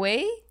texting right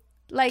away?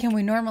 Like, can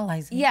we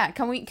normalize it? Yeah,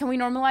 can we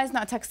normalize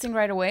not texting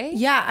right away?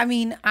 Yeah, I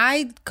mean,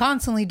 I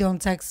constantly don't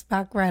text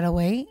back right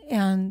away,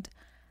 and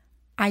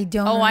I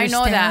don't understand.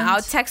 I know that.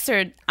 I'll text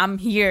her, I'm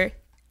here.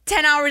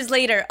 10 hours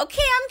later,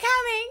 okay, I'm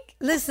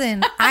coming.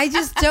 Listen, I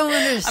just don't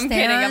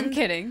understand. I'm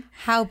kidding.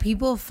 How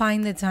people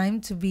find the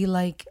time to be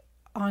like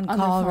on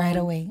call right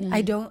away.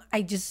 Mm-hmm.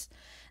 I just,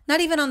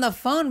 not even on the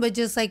phone, but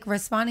just like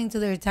responding to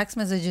their text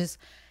messages.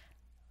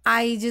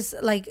 I just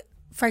like,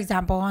 for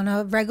example, on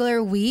a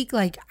regular week,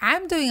 like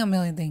I'm doing a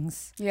million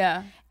things.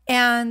 Yeah.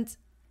 And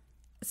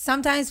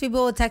sometimes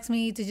people will text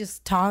me to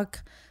just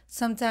talk.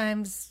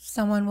 Sometimes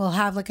someone will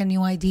have like a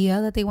new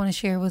idea that they want to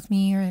share with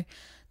me, or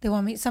they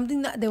want me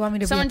something that they want me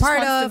to be a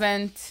part of,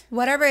 vent.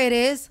 Whatever it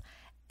is.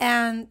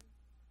 And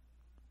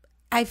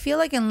I feel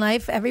like in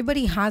life,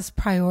 everybody has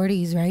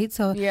priorities, right?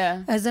 So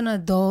yeah, as an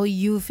adult,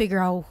 you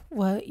figure out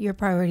what your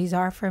priorities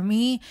are. For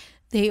me,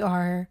 they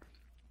are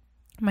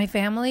my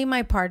family,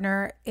 my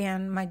partner,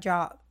 and my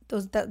job.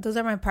 Those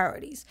are my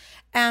priorities.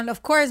 And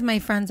of course, my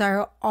friends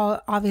are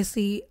all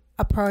obviously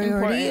a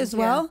priority as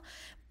well. Yeah.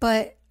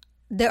 But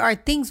there are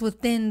things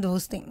within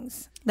those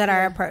things that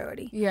are a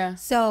priority. Yeah.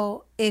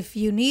 So if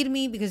you need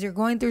me because you're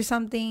going through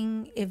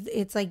something, if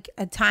it's like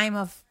a time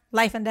of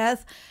life and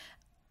death,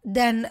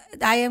 then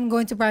I am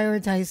going to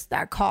prioritize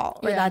that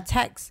call or that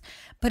text.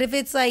 But if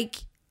it's like,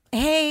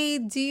 hey,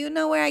 do you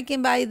know where I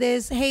can buy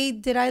this? Hey,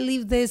 did I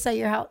leave this at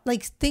your house?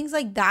 Like things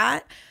like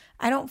that,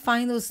 I don't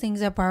find those things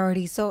a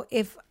priority. So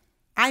if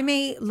I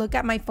may look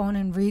at my phone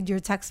and read your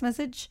text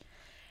message,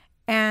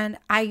 and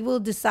I will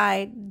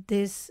decide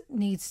this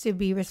needs to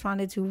be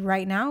responded to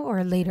right now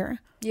or later.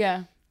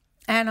 Yeah.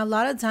 And a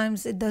lot of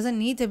times it doesn't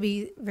need to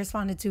be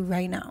responded to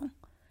right now.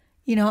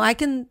 You know, I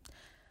can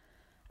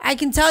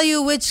tell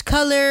you which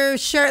color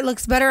shirt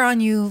looks better on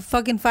you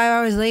fucking 5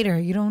 hours later.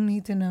 You don't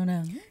need to know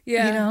now.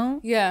 Yeah. You know?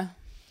 Yeah.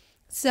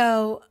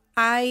 So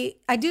I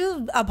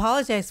do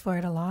apologize for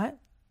it a lot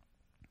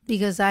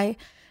because I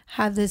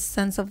have this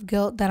sense of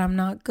guilt that I'm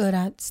not good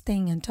at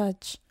staying in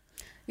touch.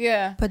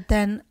 Yeah. But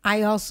then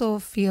I also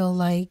feel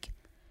like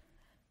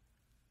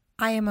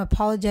I am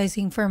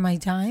apologizing for my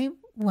time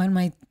when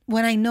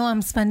I know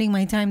I'm spending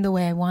my time the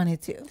way I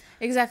wanted to.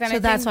 Exactly. And so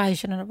that's why I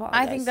shouldn't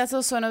apologize. I think that's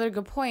also another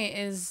good point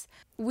is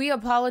we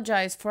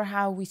apologize for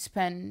how we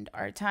spend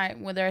our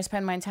time, whether I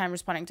spend my time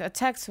responding to a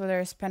text, whether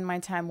I spend my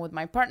time with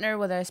my partner,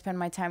 whether I spend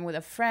my time with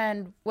a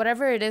friend,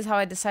 whatever it is, how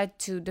I decide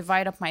to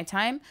divide up my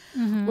time.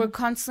 We're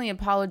constantly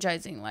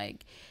apologizing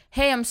like,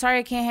 hey, I'm sorry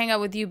I can't hang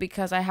out with you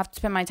because I have to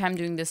spend my time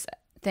doing this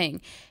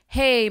thing.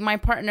 Hey, my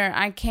partner,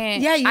 I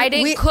can't. Yeah, I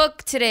didn't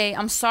cook today.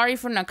 I'm sorry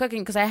for not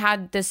cooking because I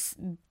had this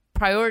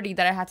priority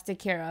that I had to take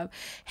care of.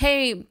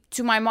 Hey,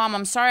 to my mom,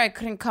 I'm sorry I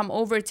couldn't come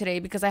over today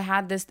because I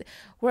had this.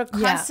 We're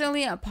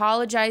constantly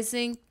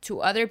apologizing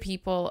to other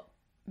people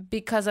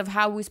because of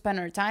how we spend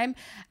our time.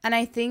 And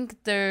I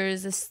think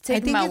there's a stigma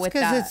with that. I think it's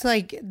because it's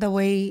like the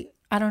way,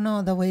 I don't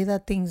know, the way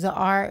that things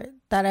are,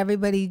 that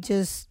everybody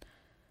just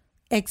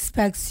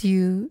expects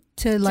you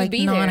to like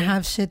not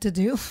have shit to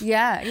do.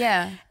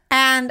 Yeah.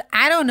 And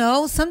I don't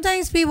know,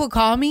 sometimes people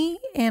call me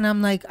and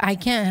I'm like, I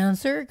can't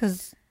answer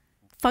because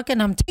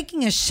fucking I'm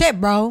taking a shit,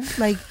 bro.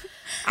 Like,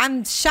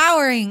 I'm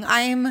showering.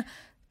 I'm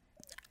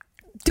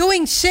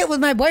doing shit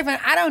with my boyfriend.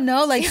 I don't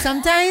know. Like,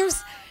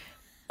 sometimes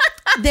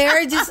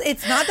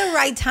it's not the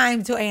right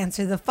time to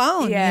answer the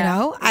phone, you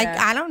know?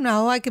 I don't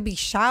know. I could be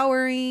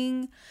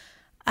showering.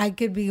 I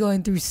could be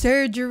going through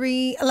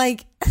surgery.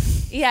 Like,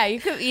 yeah, you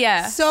could,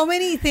 so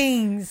many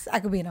things. I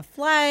could be in a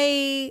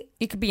flight.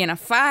 You could be in a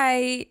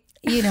fight.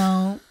 You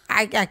know,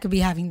 I could be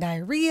having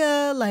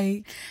diarrhea.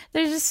 Like,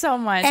 there's just so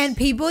much. And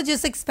people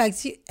just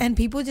expect you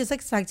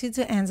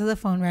to answer the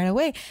phone right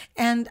away.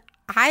 And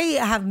I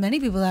have many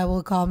people that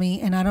will call me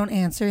and I don't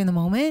answer in the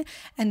moment.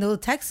 And they'll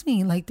text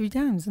me like 3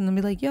 times. And they'll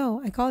be like,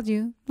 yo, I called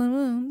you.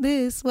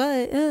 This,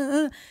 what?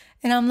 And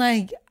I'm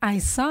like, I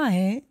saw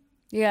it.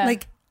 Yeah.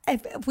 Like,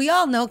 if we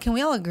all know, can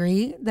we all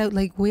agree that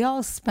like we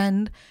all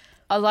spend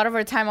a lot of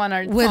our time on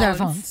our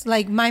phones.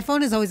 Like, my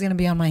phone is always going to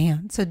be on my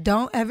hand. So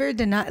don't ever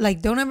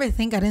don't ever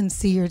think I didn't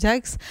see your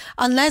text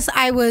unless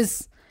I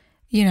was,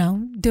 you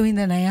know, doing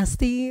the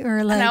nasty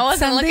or like, and I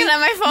wasn't looking at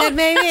my phone. That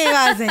maybe it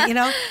wasn't, you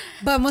know,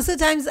 but most of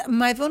the times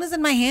my phone is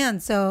in my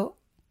hand. So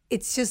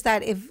it's just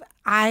that if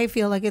I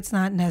feel like it's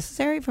not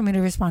necessary for me to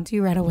respond to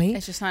you right away,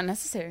 it's just not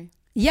necessary.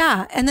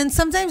 Yeah. And then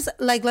sometimes,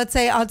 like, let's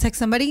say I'll text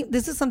somebody.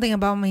 This is something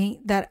about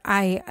me that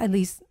I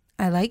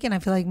like, and I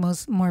feel like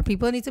more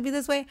people need to be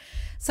this way.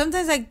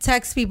 Sometimes I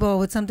text people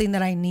with something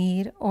that I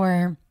need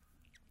or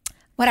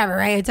whatever,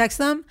 right? I text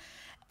them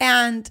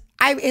and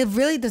it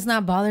really does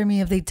not bother me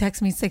if they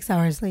text me 6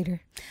 hours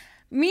later.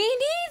 Me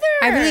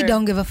neither. I really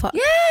don't give a fuck.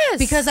 Yes.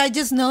 Because I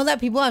just know that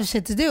people have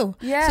shit to do.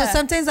 Yeah. So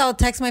sometimes I'll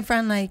text my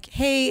friend like,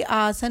 hey,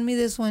 send me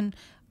this one,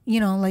 you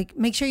know, like,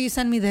 make sure you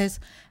send me this.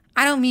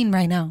 I don't mean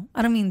right now.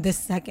 I don't mean this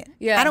second.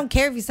 Yeah. I don't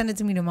care if you send it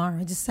to me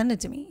tomorrow. Just send it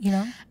to me, you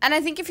know? And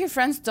I think if your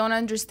friends don't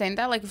understand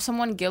that, like if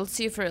someone guilts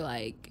you for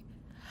like,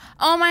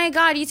 oh my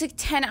God, you took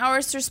 10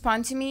 hours to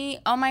respond to me.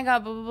 Oh my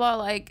God, blah, blah, blah.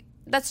 Like,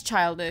 that's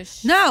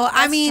childish. No,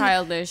 I mean.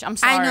 Childish. I'm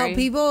sorry. I know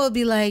people will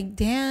be like,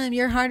 damn,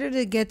 you're harder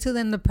to get to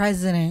than the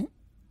president.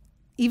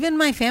 Even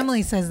my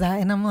family says that.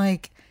 And I'm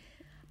like,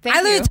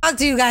 I literally talk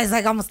to you guys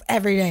like almost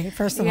every day,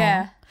 first of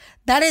all.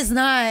 That is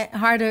not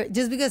harder.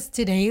 Just because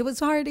today it was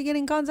hard to get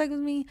in contact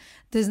with me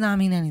does not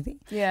mean anything.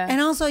 Yeah.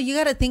 And also, you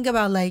got to think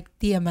about like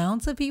the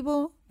amounts of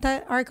people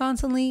that are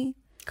constantly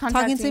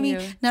talking to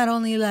me. Not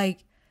only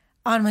like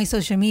on my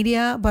social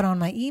media, but on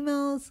my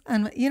emails.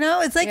 And, you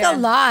know, it's like a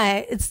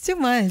lot. It's too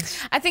much.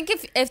 I think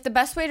if the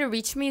best way to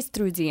reach me is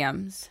through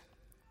DMs.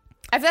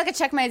 I feel like I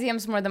check my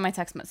DMs more than my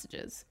text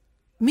messages.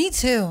 Me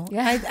too.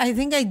 Yeah. I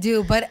think I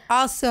do. But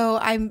also,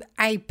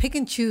 I pick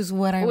and choose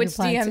what I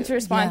reply to. Which DM to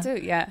respond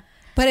to. Yeah.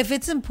 But if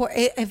it's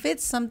important, if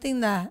it's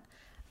something that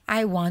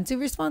I want to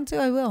respond to,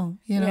 I will,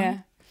 you know? Yeah.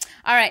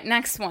 All right,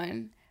 next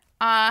one.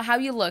 How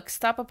you look.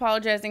 Stop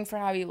apologizing for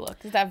how you look.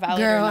 Is that valid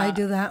Girl, or not? I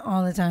do that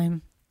all the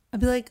time.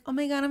 I'd be like, oh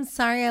my God, I'm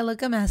sorry. I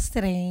look a mess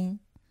today.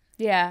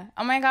 Yeah.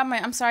 Oh my God,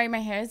 I'm sorry. My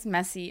hair is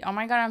messy. Oh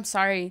my God, I'm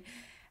sorry.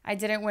 I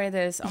didn't wear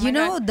this. Oh my God. You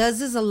know who does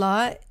this a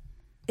lot?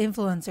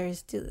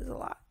 Influencers do this a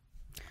lot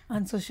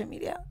on social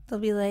media. They'll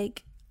be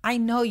like, I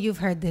know you've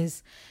heard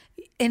this.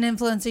 An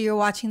influencer, you're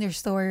watching their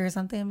story or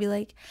something and be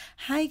like,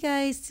 hi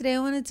guys, today I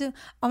wanted to,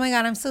 oh my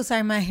God, I'm so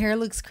sorry, my hair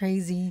looks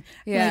crazy.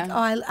 Yeah. Like,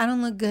 oh, I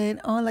don't look good.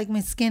 Oh, like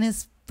my skin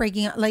is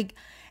breaking out. Like,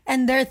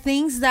 and there are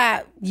things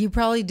that you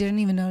probably didn't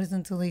even notice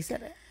until they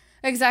said it.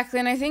 Exactly.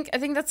 And I think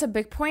that's a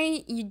big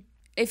point.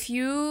 If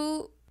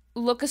you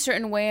look a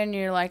certain way and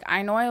you're like,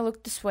 I know I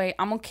look this way,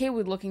 I'm okay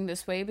with looking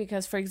this way,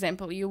 because for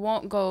example, you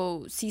won't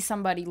go see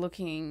somebody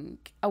looking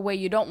a way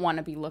you don't want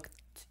to be looked.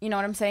 You know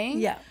what I'm saying?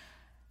 Yeah.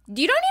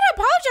 You don't need to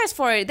apologize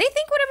for it. They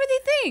think whatever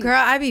they think. Girl,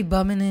 I be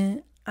bumming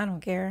it. I don't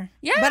care.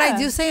 Yeah. But I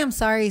do say I'm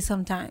sorry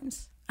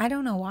sometimes. I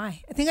don't know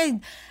why. I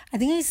think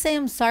I say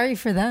I'm sorry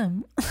for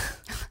them.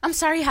 I'm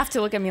sorry you have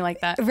to look at me like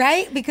that.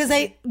 Right?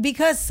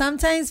 Because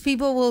sometimes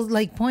people will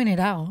like point it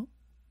out.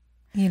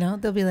 You know,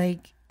 they'll be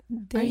like,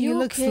 you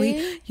look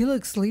okay? You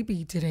look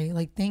sleepy today.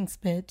 Like, thanks,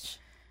 bitch.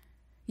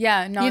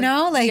 Yeah, no. You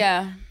know, like,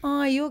 oh,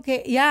 are you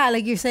okay? Yeah,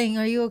 like you're saying,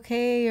 are you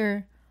okay?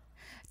 Or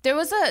There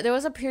was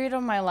a period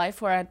of my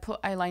life where I'd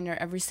put eyeliner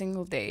every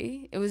single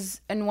day. It was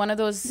in one of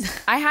those.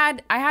 I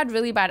had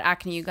really bad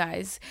acne, you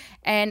guys,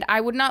 and I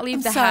would not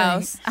leave the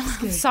house.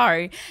 I'm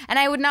sorry, and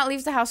I would not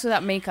leave the house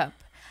without makeup.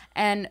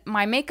 And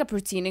my makeup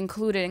routine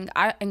included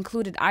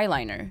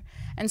eyeliner,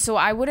 and so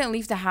I wouldn't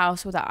leave the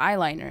house without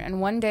eyeliner.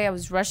 And one day I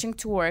was rushing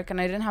to work, and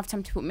I didn't have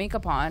time to put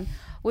makeup on.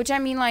 Which, I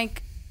mean,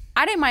 like,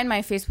 I didn't mind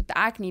my face with the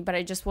acne, but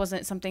it just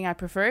wasn't something I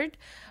preferred.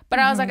 But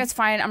I was like, it's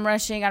fine. I'm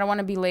rushing. I don't want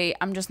to be late.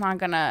 I'm just not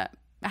gonna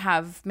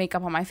have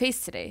makeup on my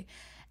face today.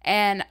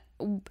 And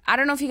I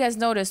don't know if you guys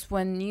noticed,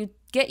 when you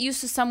get used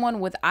to someone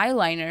with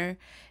eyeliner,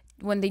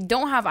 when they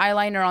don't have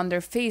eyeliner on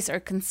their face or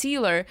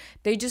concealer,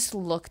 they just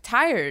look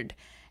tired.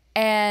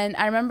 And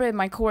I remember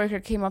my coworker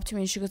came up to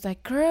me and she was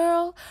like,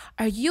 girl,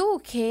 are you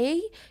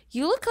okay?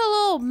 You look a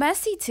little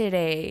messy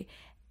today.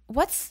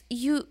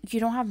 You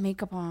don't have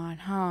makeup on,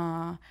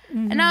 huh?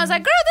 And I was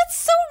like, girl, that's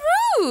so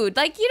rude.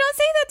 Like, you don't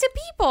say that to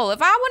people.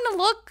 If I want to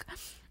look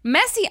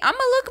messy, I'm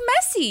gonna look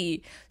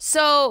messy.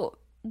 So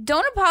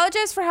don't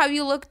apologize for how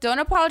you look. Don't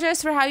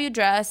apologize for how you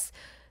dress.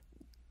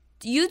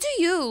 You do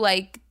you.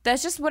 Like,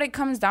 that's just what it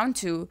comes down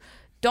to.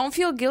 Don't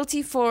feel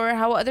guilty for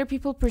how other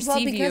people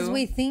perceive you. Well, because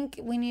we think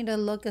we need to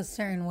look a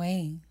certain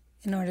way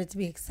in order to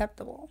be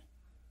acceptable.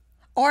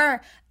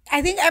 Or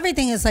I think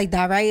everything is like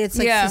that, right? It's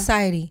like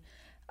society.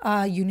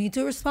 You need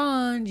to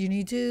respond. You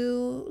need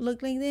to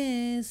look like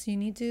this. You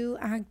need to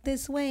act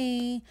this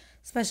way.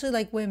 Especially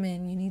like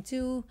women. You need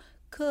to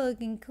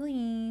cook and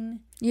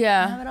clean,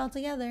 have it all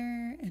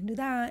together and do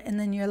that, and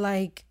then you're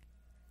like,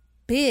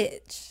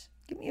 bitch,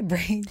 give me a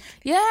break.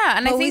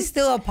 And but we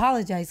still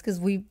apologize because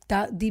we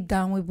deep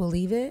down we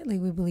believe it. Like,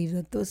 we believe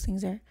that those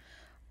things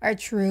are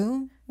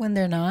true when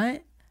they're not.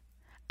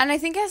 And I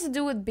think it has to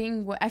do with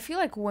I feel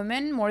like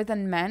women more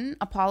than men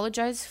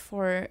apologize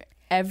for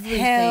everything.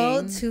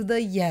 Hell to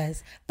the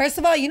yes. First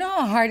of all, you know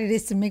how hard it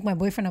is to make my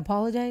boyfriend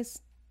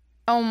apologize?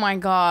 Oh my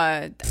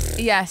God.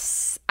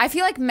 Yes. I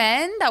feel like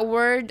men, that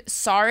word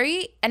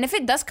sorry, and if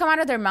it does come out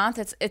of their mouth,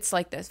 it's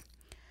like this.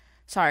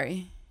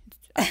 Sorry.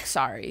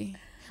 Sorry.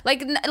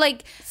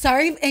 Like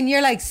sorry, and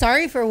you're like,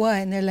 sorry for what?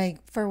 And they're like,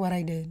 for what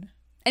I did.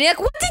 And you're like,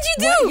 what did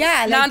you do?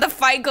 Yeah. Now the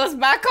fight goes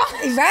back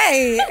on.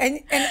 Right.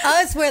 And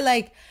us, we're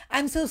like,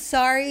 I'm so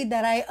sorry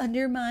that I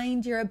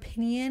undermined your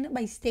opinion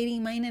by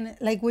stating mine. And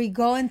like, we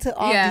go into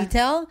all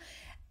detail,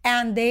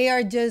 and they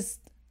are just,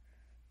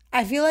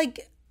 I feel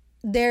like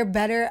they're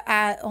better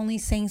at only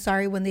saying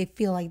sorry when they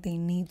feel like they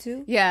need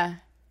to. Yeah.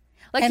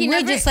 Like, and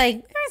we're just like,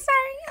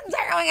 I'm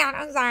sorry, oh my God,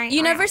 I'm sorry.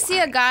 You never see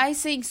a guy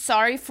saying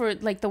sorry for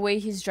like the way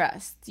he's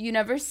dressed. You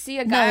never see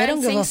a guy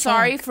saying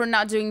sorry for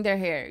not doing their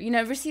hair. You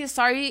never see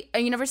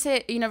you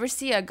never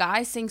see a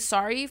guy saying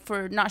sorry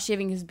for not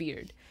shaving his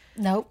beard.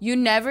 Nope. You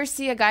never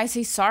see a guy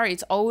say sorry.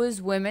 It's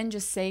always women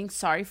just saying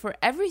sorry for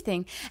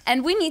everything.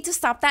 And we need to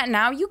stop that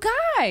now, you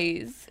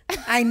guys.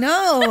 I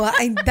know.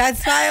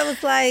 That's why I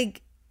was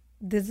like,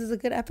 this is a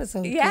good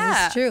episode.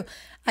 Yeah. It's true.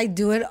 I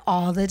do it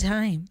all the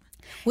time.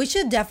 We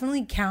should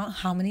definitely count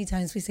how many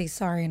times we say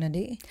sorry in a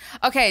day.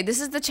 Okay,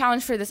 this is the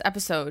challenge for this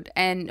episode.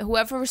 And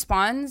whoever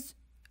responds,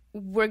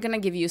 we're going to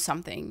give you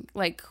something.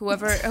 Like,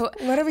 whoever...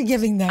 What are we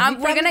giving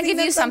them? We're going to give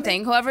you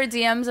something. Whoever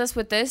DMs us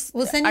with this...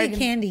 We'll send you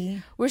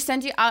candy.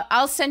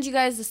 I'll send you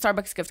guys the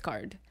Starbucks gift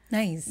card.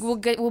 Nice.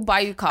 We'll buy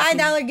you coffee.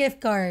 $5 gift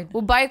card.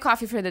 We'll buy you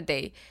coffee for the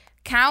day.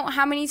 Count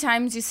how many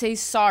times you say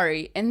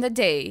sorry in the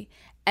day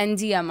and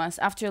DM us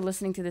after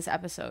listening to this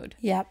episode.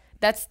 Yep.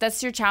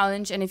 That's your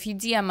challenge. And if you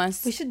DM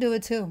us... We should do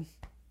it too.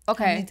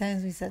 Okay. How many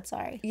times we said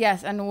sorry.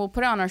 Yes, and we'll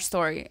put it on our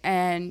story.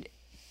 And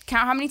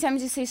count how many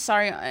times you say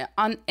sorry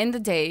in the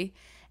day.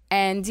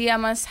 And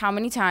DM us how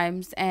many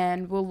times.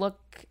 And we'll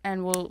look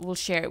and we'll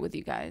share it with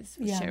you guys.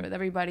 We'll share it with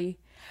everybody.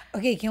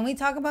 Okay, can we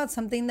talk about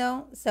something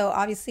though? So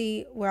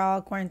obviously we're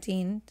all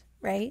quarantined,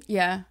 right?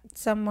 Yeah.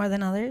 Some more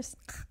than others.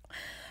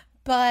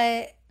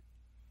 But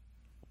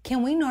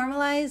can we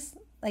normalize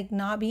like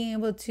not being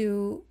able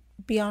to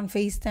be on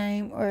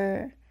FaceTime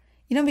or,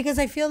 you know, because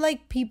I feel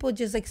like people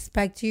just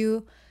expect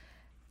you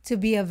to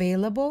be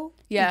available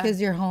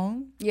because you're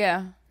home.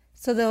 Yeah.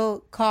 So they'll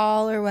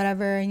call or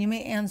whatever and you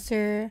may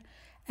answer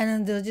and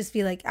then they'll just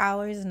be like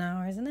hours and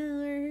hours and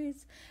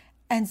hours.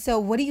 And so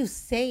what do you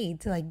say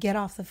to like get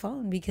off the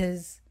phone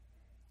because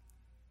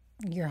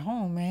you're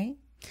home, right?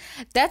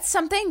 That's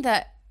something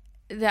that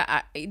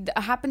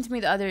happened to me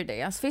the other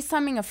day. I was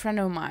FaceTiming a friend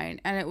of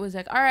mine and it was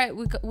like, all right,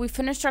 we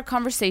finished our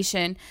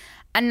conversation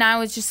and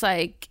now it's just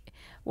like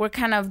we're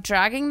kind of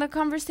dragging the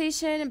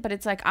conversation, but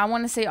it's like I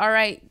want to say, all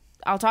right,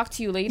 I'll talk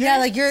to you later. Yeah,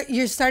 like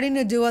you're starting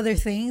to do other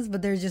things,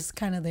 but they're just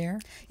kind of there.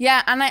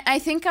 Yeah, and I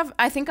think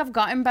I've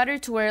gotten better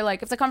to where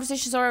like if the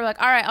conversation's over, like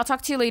all right, I'll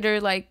talk to you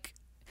later, like.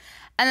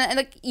 And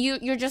like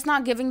you're just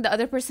not giving the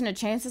other person a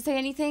chance to say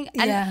anything.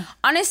 And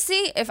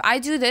honestly, if I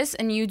do this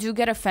and you do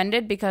get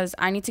offended because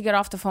I need to get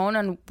off the phone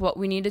and what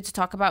we needed to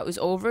talk about is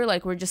over,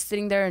 like we're just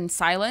sitting there in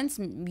silence,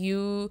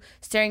 you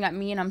staring at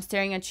me and I'm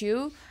staring at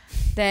you,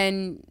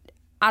 then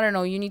I don't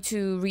know, you need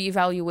to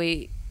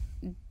reevaluate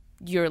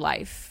your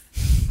life.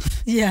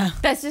 Yeah.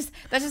 That's just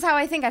how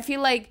I think. I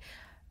feel like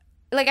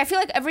like, I feel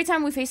like every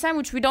time we FaceTime,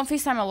 which we don't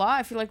FaceTime a lot,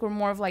 I feel like we're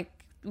more of like,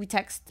 we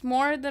text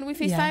more than we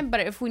FaceTime. Yeah.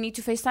 But if we need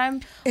to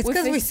FaceTime, it's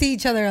because we see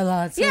each other a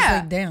lot. So it's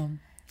like, damn.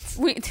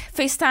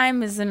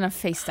 FaceTime isn't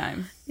enough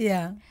FaceTime.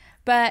 Yeah.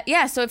 But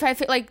yeah, so if I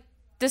feel like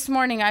this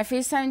morning I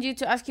FaceTimed you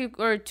to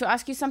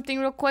ask you something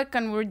real quick,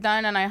 and we're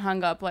done, and I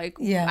hung up. Like,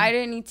 I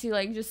didn't need to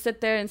like just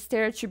sit there and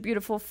stare at your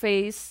beautiful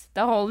face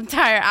the whole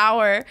entire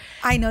hour.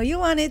 I know you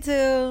wanted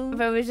to,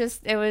 but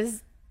it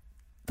was.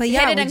 But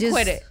yeah, hit it and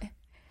quit it.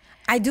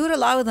 I do it a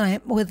lot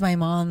with my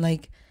mom.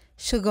 Like,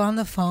 she'll go on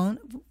the phone,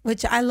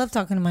 which I love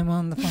talking to my mom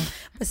on the phone.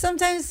 But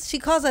sometimes she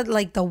calls at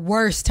like the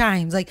worst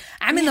times. Like,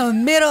 I'm in the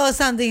middle of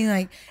something,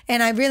 like,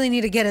 and I really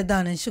need to get it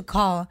done, and she'll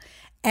call,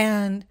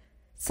 and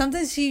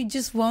sometimes she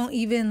just won't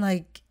even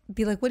like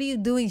be like, what are you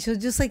doing? She'll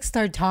just like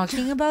start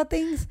talking about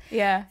things.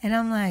 Yeah. And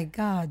I'm like,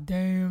 God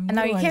damn. And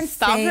now you can't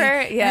stop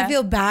her. Yeah. And I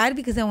feel bad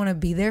because I want to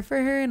be there for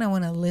her and I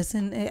want to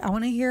listen. I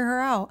want to hear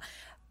her out.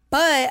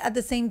 But at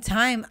the same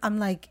time, I'm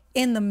like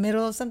in the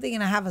middle of something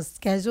and I have a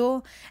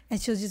schedule, and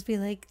she'll just be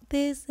like,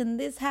 this and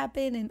this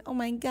happened, and oh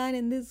my God,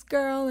 and this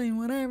girl and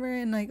whatever,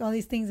 and like all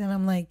these things. And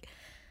I'm like,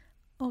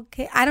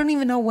 okay, I don't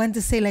even know when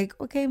to say like,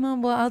 okay,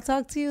 Mom, well, I'll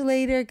talk to you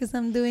later because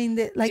I'm doing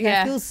this. Like,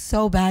 I feel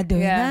so bad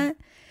doing that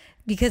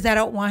because I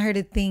don't want her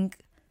to think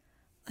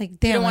like,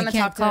 damn, I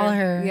can't call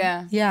her.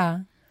 Yeah.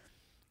 Yeah.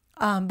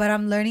 But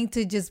I'm learning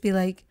to just be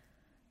like,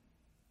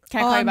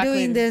 I'm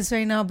doing this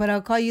right now, but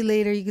I'll call you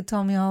later. You could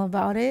tell me all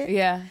about it.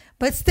 Yeah.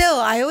 But still,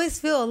 I always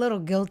feel a little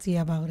guilty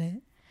about it.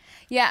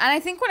 Yeah. And I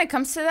think when it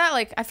comes to that,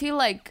 like, I feel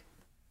like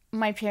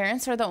my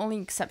parents are the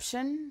only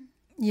exception.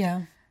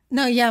 Yeah.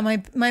 No, yeah.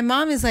 My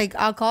mom is like,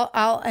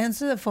 I'll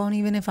answer the phone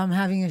even if I'm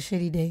having a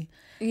shitty day.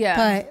 Yeah.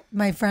 But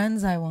my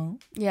friends, I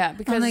won't. Yeah.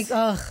 Because I'm like,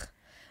 ugh,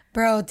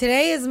 bro,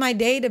 today is my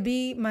day to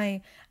be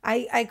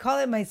I call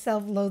it my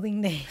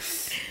self-loathing day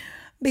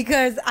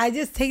because I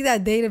just take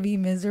that day to be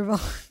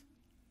miserable.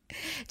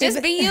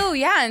 Just be you,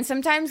 yeah. And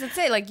sometimes that's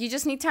it. Like, you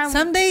just need time.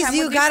 Some days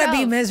you gotta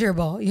be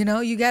miserable, you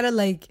know? You gotta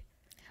like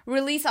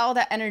release all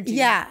that energy.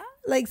 Yeah.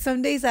 Like,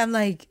 some days I'm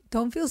like,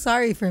 don't feel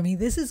sorry for me.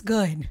 This is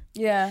good.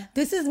 Yeah.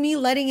 This is me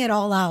letting it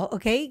all out,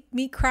 okay?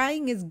 Me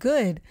crying is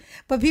good.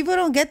 But people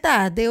don't get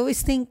that. They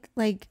always think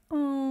like,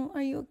 oh,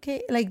 are you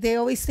okay? Like, they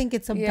always think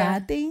it's a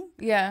bad thing.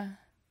 Yeah.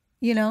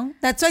 You know,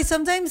 that's why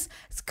sometimes,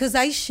 because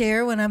I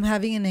share when I'm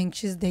having an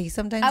anxious day,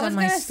 sometimes on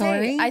my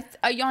story.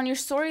 On your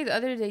story the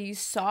other day, you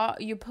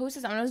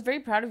posted something. I was very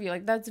proud of you.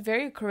 Like, that's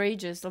very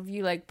courageous of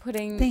you, like,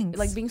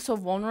 like, being so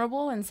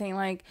vulnerable and saying,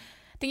 like,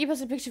 I think you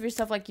posted a picture of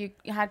yourself, like, you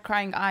had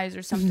crying eyes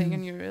or something,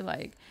 and you were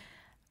like,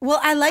 well,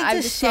 I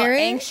to share it.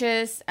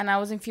 Anxious and I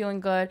wasn't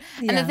feeling good.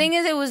 Yeah. And the thing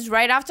is, it was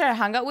right after I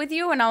hung out with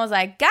you, and I was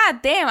like,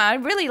 God damn, I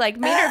really like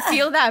made her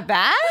feel that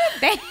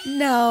bad.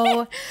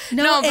 No,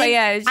 but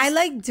yeah, I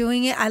like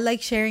doing it. I like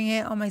sharing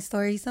it on my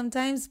story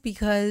sometimes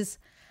because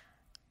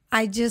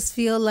I just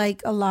feel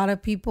like a lot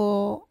of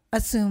people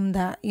assume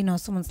that, you know,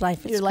 someone's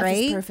life is Your life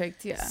great. Is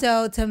perfect. Yeah.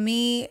 So to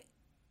me,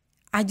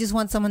 I just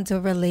want someone to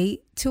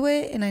relate to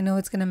it, and I know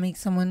it's gonna make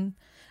someone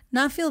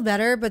not feel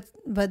better, but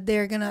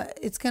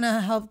it's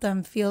gonna help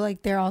them feel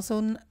like they're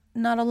also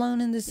not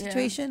alone in this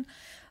situation.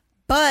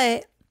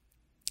 But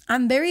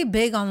I'm very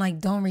big on like,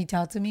 don't reach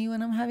out to me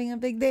when I'm having a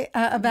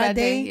bad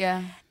day.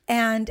 Yeah.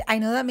 And I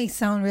know that may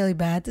sound really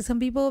bad to some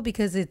people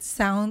because it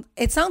sounds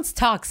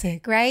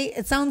toxic, right?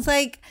 It sounds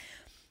like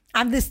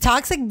I'm this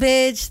toxic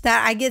bitch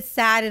that I get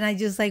sad and I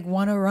just like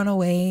want to run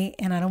away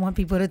and I don't want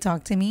people to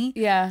talk to me.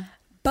 Yeah.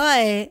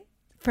 But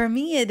for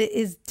me, it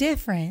is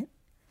different.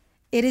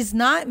 It is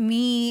not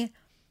me,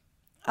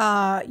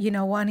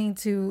 wanting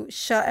to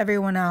shut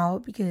everyone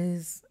out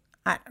because,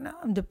 I don't know,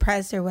 I'm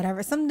depressed or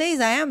whatever. Some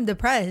days I am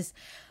depressed.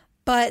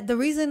 But the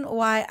reason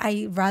why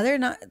I rather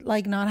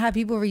not have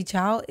people reach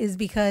out is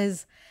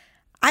because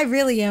I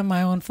really am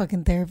my own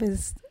fucking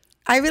therapist.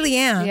 I really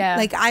am. Yeah.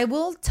 Like, I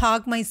will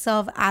talk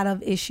myself out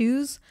of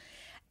issues.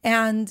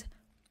 And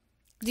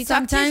do you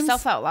talk to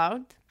yourself out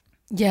loud?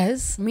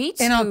 Yes. Me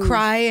too. And I'll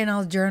cry and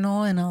I'll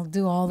journal and I'll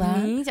do all that.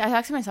 I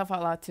talk to myself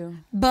out loud too.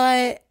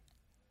 But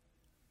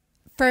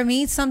for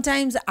me,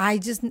 sometimes I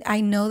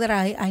know that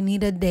I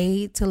need a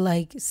day to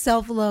like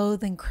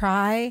self-loathe and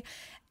cry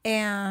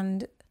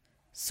and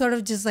sort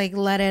of just like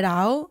let it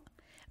out.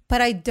 But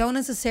I don't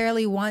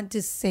necessarily want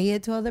to say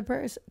it to another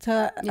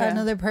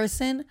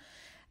person.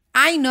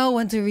 I know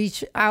when to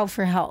reach out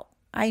for help.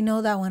 I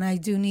know that when I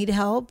do need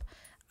help,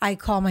 I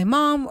call my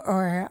mom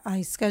or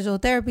I schedule a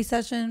therapy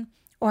session.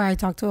 Or I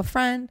talk to a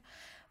friend.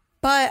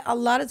 But a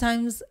lot of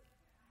times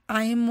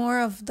I am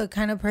more of the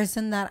kind of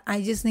person that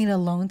I just need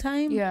alone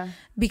time. Yeah.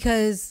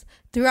 Because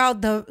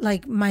throughout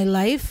my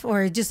life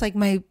or just like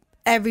my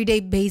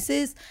everyday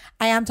basis,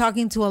 I am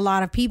talking to a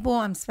lot of people.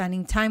 I'm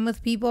spending time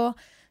with people.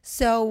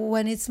 So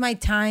when it's my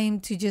time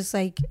to just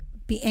like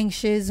be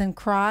anxious and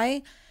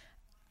cry,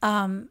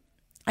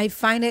 I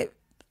find it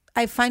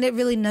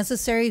really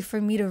necessary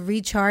for me to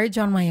recharge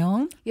on my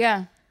own.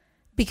 Yeah.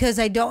 Because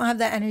I don't have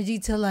the energy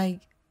to like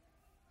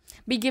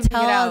be giving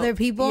tell it out. Other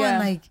people and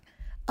like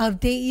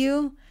update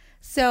you.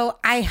 So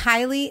I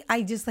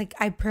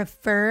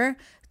prefer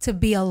to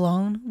be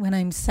alone when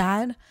I'm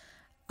sad.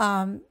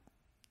 And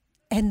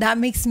that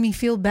makes me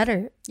feel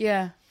better.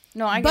 Yeah.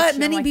 No, I get But you.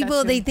 many like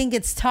people, they think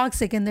it's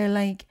toxic, and they're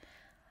like,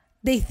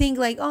 they think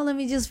like, oh, let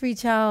me just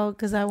reach out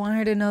because I want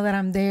her to know that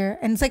I'm there.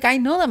 And it's like, I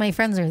know that my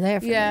friends are there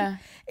for me.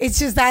 It's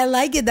just I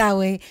like it that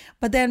way.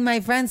 But then my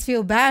friends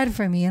feel bad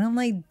for me, and I'm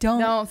like,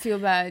 don't feel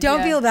bad.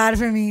 Don't feel bad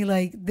for me.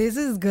 Like, this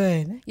is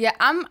good. Yeah,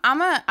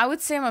 I would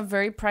say I'm a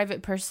very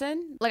private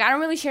person. Like, I don't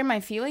really share my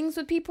feelings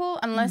with people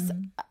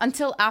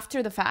until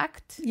after the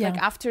fact. Yeah.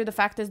 Like, after the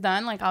fact is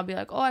done, like, I'll be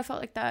like, oh, I felt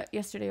like that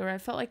yesterday, or I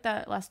felt like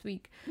that last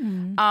week.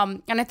 And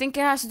I think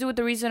it has to do with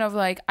the reason of,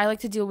 like, I like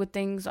to deal with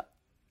things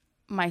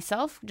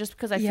myself, just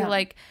because I feel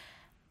like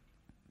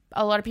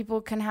a lot of people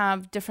can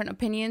have different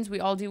opinions. We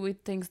all deal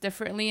with things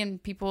differently,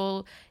 and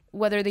people,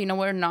 whether they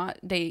know it or not,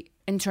 they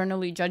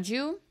internally judge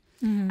you.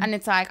 And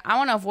it's like, I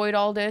want to avoid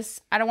all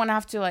this. I don't want to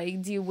have to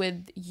like deal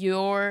with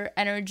your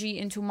energy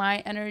into my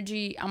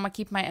energy. I'm gonna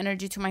keep my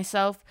energy to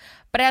myself.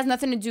 But it has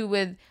nothing to do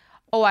with,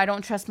 oh, I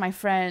don't trust my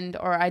friend,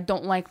 or I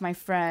don't like my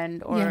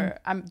friend, or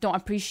I don't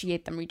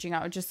appreciate them reaching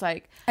out. Just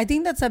like, I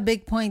think that's a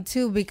big point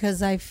too,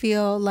 because I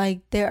feel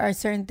like there are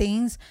certain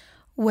things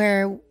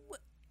where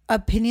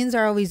opinions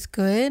are always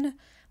good,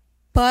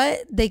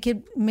 but they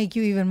could make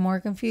you even more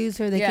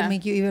confused, or they could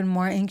make you even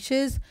more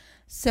anxious.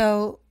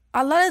 So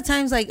a lot of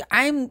times, like,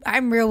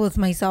 I'm real with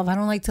myself. I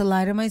don't like to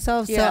lie to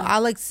myself. So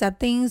I'll accept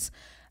things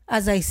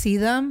as I see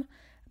them.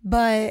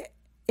 But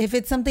if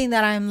it's something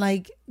that I'm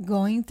like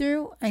going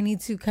through, I need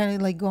to kind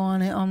of like go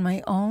on it on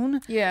my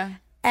own. Yeah.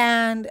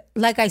 And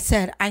like I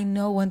said, I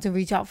know when to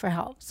reach out for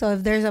help. So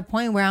if there's a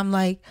point where I'm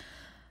like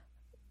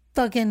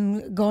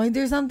fucking going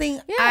through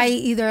something, I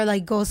either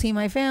like go see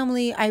my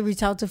family, I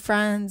reach out to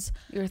friends,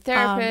 your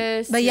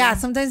therapist. But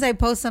sometimes I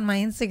post on my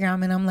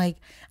Instagram, and I'm like,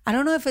 I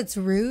don't know if it's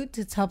rude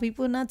to tell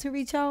people not to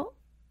reach out,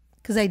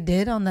 because I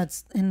did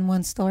in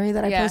one story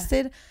that I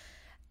posted.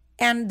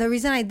 And the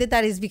reason I did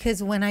that is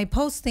because when I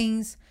post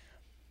things,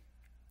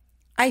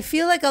 I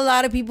feel like a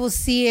lot of people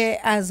see it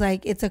as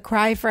like it's a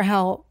cry for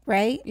help,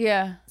 right?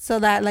 Yeah. So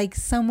that like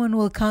someone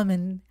will come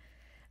and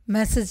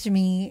message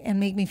me and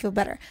make me feel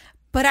better.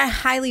 But I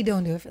highly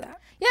don't do it for that.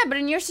 Yeah, but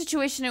in your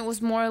situation, it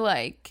was more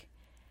like,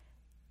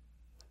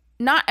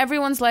 not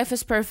everyone's life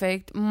is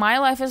perfect. My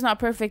life is not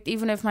perfect,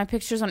 even if my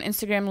pictures on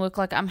Instagram look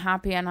like I'm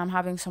happy and I'm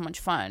having so much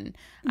fun.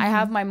 I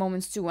have my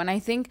moments too. And I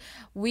think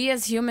we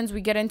as humans,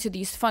 we get into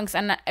these funks.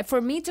 And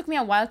for me, it took me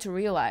a while to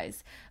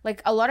realize.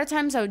 Like, a lot of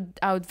times I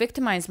would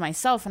victimize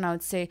myself, and I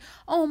would say,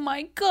 oh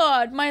my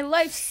God, my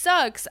life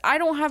sucks. I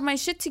don't have my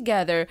shit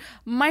together.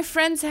 My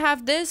friends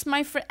have this.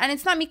 And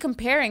it's not me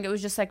comparing. It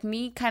was just like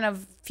me kind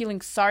of feeling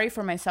sorry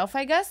for myself,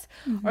 I guess.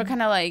 Or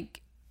kind of like,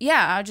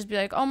 I'll just be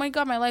like, oh my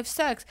God, my life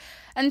sucks.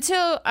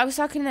 Until I was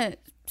talking to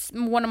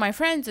one of my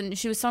friends, and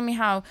she was telling me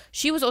how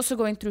she was also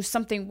going through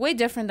something way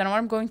different than what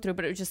I'm going through,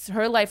 but it was just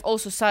her life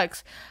also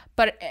sucks.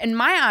 But in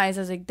my eyes,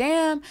 I was like,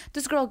 damn,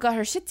 this girl got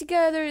her shit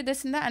together,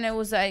 this and that. And it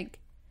was like,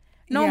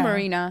 no,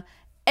 Marina.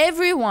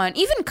 Everyone,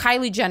 even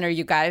Kylie Jenner,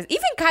 you guys,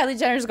 even Kylie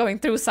Jenner is going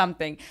through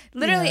something.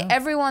 Literally,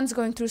 everyone's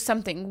going through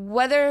something,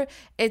 whether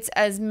it's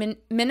as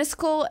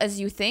minuscule as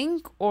you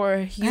think or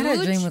huge. I had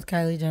a dream with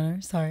Kylie Jenner.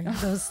 Sorry.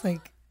 That was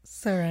like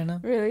so random.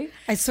 Really?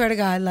 I swear to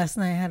God, last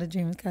night I had a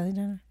dream with Kylie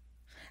Jenner.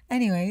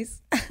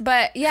 Anyways.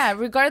 But yeah,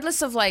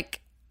 regardless of like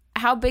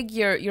how big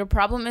your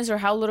problem is or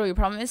how little your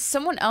problem is,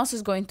 someone else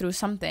is going through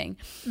something.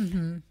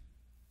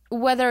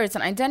 Whether it's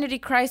an identity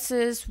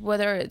crisis,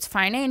 whether it's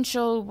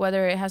financial,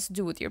 whether it has to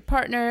do with your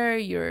partner,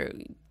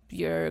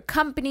 your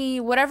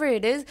company, whatever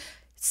it is,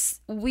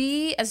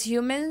 we as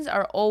humans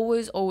are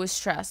always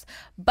stressed.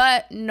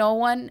 But no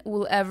one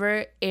will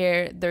ever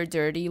air their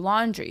dirty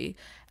laundry.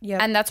 Yep.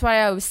 And that's why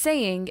I was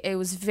saying it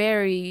was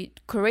very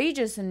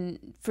courageous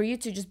and for you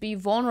to just be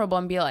vulnerable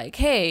and be like,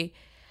 hey,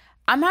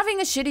 I'm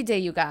having a shitty day,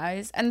 you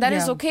guys. And that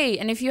is okay.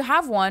 And if you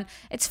have one,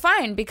 it's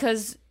fine,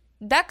 because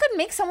that could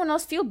make someone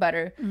else feel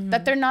better,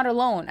 that they're not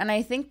alone. And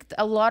I think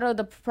a lot of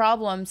the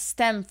problems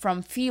stem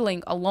from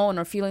feeling alone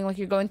or feeling like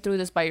you're going through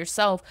this by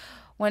yourself,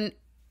 when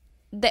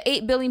the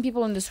 8 billion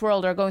people in this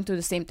world are going through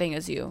the same thing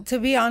as you. To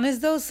be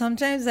honest, though,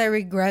 sometimes I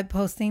regret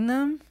posting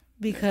them,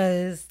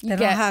 because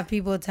then I'll have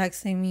people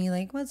texting me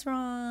like, what's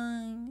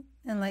wrong?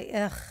 And like,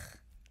 ugh.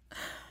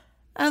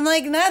 I'm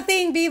like,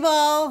 nothing,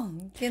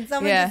 people. Can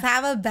someone just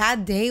have a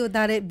bad day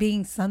without it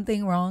being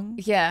something wrong?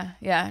 Yeah.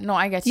 No,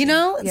 I get you. You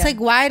know, it's like,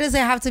 why does it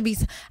have to be?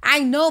 I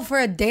know for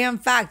a damn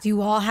fact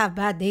you all have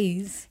bad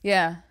days.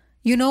 Yeah.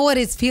 You know what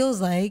it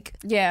feels like.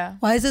 Yeah.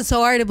 Why is it so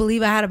hard to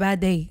believe I had a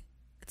bad day?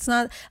 It's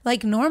not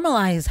like,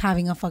 normalize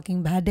having a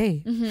fucking bad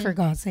day, for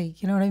God's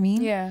sake. You know what I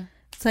mean? Yeah.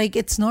 It's like,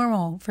 it's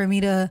normal for me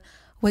to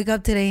wake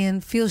up today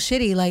and feel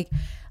shitty. Like,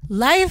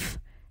 life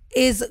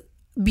is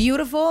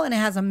beautiful and it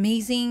has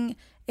amazing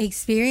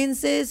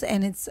experiences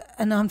and it's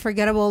an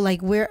unforgettable,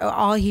 like, we're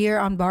all here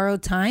on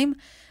borrowed time,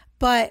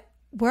 but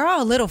we're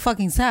all a little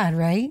fucking sad,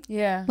 right?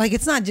 Yeah. Like,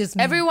 it's not just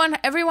me. Everyone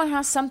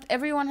has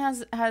everyone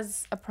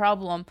has a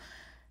problem.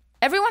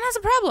 Everyone has a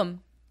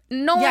problem.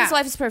 No one's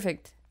life is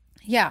perfect.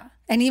 Yeah.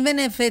 And even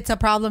if it's a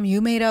problem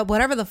you made up,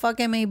 whatever the fuck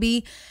it may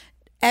be,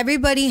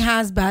 everybody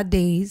has bad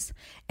days.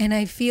 And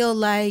I feel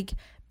like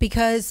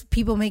because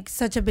people make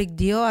such a big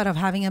deal out of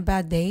having a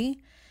bad day,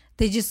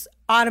 they just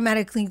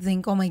automatically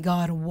think, oh my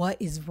God, what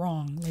is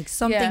wrong? Like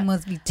something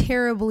must be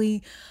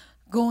terribly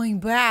going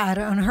bad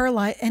on her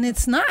life, and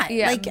it's not.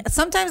 Like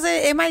sometimes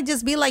it might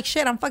just be like,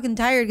 shit, I'm fucking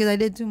tired because I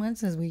did 2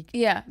 months this week.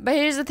 But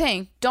here's the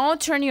thing,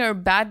 don't turn your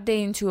bad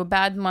day into a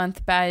bad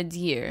month, bad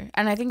year.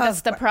 And I think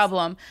that's the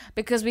problem,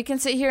 because we can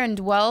sit here and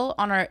dwell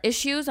on our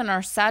issues and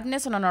our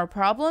sadness and on our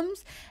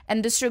problems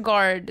and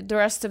disregard the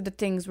rest of the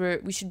things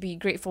we should be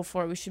grateful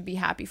for, we should be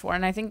happy for.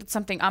 And I think that's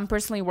something I'm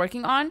personally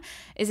working on.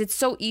 Is it's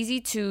so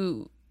easy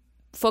to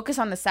focus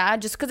on the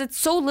sad just because it's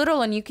so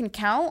little and you can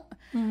count,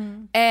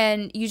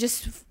 and you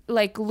just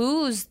like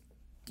lose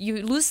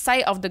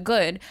sight of the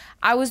good.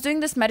 I was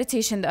doing this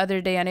meditation the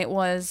other day, and it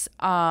was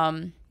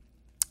on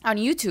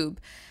YouTube,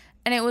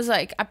 and it was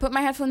like I put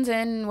my headphones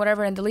in,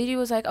 whatever, and the lady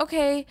was like,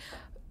 okay,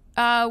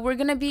 we're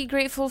gonna be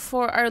grateful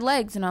for our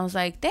legs. And I was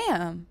like,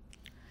 damn,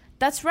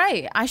 that's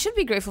right, I should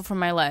be grateful for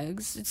my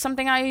legs. It's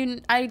something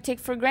I take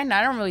for granted.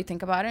 I don't really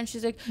think about it. And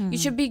she's like, you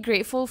should be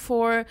grateful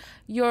for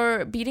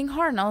your beating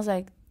heart. And I was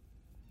like,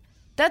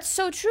 that's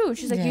so true.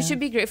 She's like, you should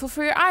be grateful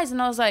for your eyes.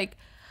 And I was like,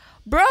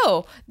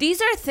 bro,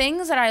 these are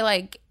things that I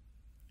like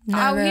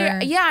out here.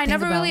 I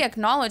never really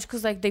acknowledge,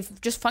 because like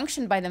they've just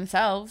functioned by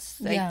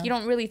themselves. Like you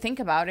don't really think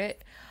about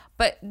it.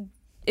 But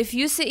if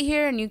you sit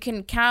here and you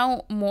can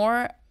count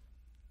more,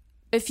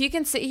 if you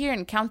can sit here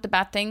and count the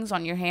bad things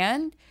on your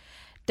hand,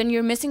 then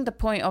you're missing the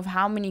point of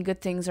how many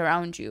good things are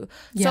around you.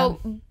 So,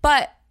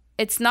 but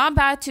it's not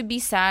bad to be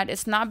sad.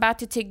 It's not bad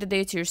to take the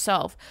day to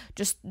yourself.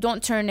 Just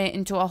don't turn it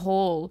into a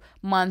whole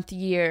month,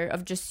 year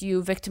of just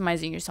you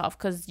victimizing yourself,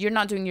 because you're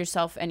not doing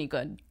yourself any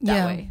good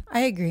that way.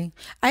 I agree.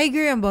 I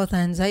agree on both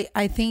ends.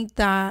 I think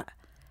that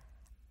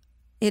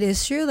it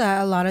is true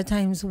that a lot of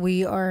times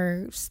we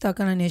are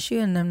stuck on an issue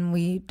and then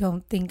we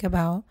don't think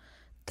about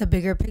the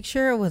bigger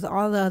picture with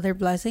all the other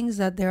blessings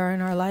that there are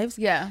in our lives.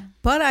 Yeah.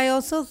 But I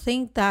also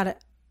think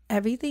that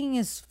everything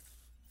is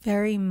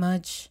very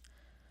much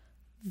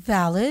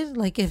valid.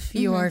 Like if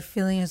you are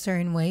feeling a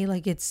certain way,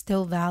 like it's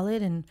still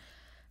valid. And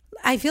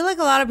I feel like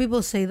a lot of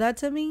people say that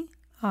to me.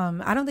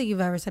 I don't think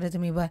you've ever said it to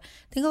me, but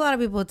I think a lot of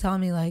people tell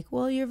me like,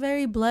 well, you're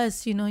very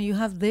blessed, you know, you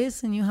have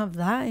this and you have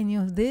that and you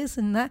have this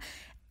and that.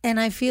 And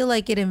I feel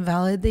like it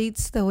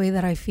invalidates the way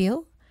that I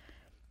feel.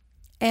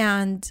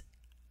 And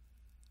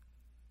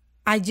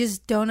I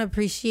just don't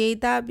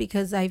appreciate that,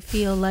 because I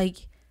feel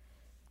like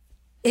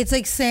it's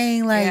like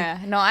saying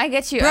like, no, I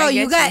get you, bro,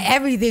 you got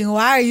everything,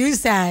 why are you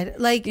sad?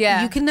 Like,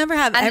 you can never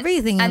have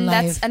everything in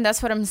life.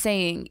 That's what I'm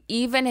saying.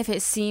 Even if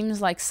it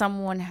seems like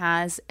someone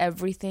has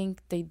everything,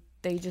 they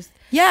just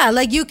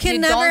like you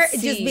can never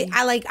just be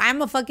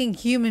I'm a fucking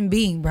human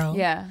being, bro.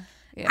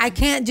 I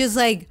can't just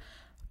like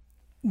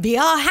be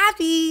all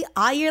happy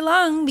all year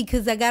long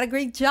because I got a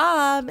great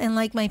job and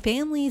like my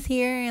family's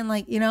here and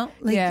like, you know,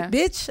 like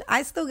bitch,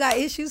 I still got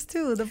issues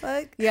too. The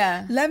fuck?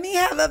 Let me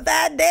have a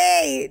bad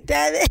day,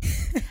 damn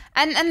it.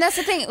 And that's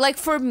the thing. Like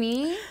for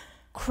me,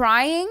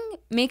 crying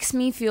makes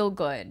me feel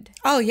good.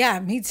 Oh yeah,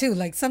 me too.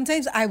 Like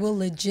sometimes I will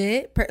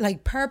legit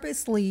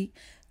purposely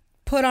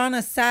put on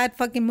a sad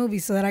fucking movie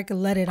so that I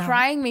can let it out.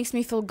 Crying makes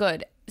me feel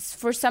good.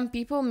 For some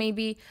people,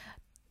 maybe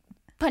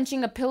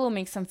punching a pillow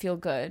makes them feel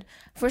good.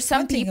 For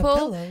some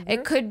people,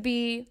 it could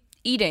be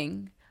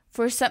eating.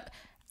 For some,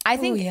 I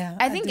think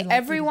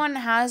everyone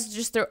has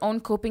just their own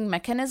coping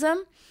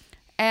mechanism,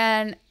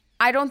 and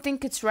I don't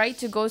think it's right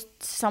to go to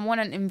someone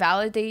and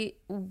invalidate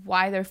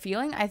why they're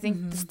feeling. I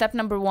think step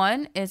number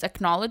 1 is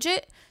acknowledge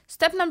it.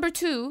 Step number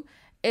 2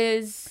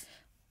 is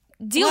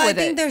deal with it. I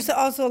think there's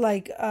also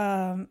like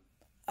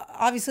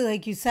obviously,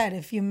 like you said,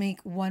 if you make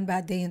one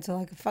bad day into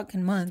like a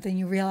fucking month and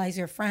you realize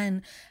your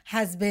friend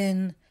has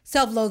been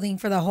self-loathing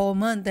for the whole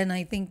month, then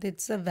I think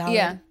it's a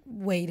valid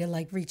way to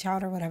like reach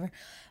out or whatever.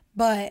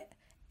 But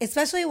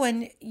especially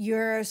when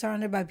you're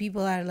surrounded by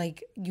people that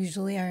like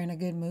usually are in a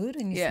good mood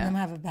and you see them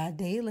have a bad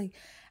day, like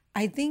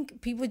I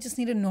think people just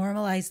need to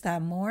normalize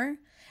that more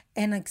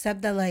and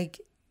accept that like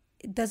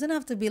it doesn't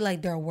have to be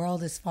like their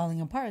world is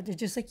falling apart. They're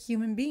just like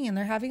human being and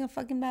they're having a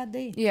fucking bad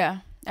day. Yeah,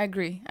 I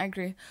agree.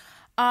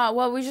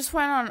 Well, we just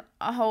went on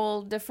a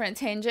whole different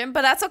tangent,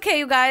 but that's okay,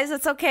 you guys.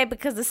 That's okay,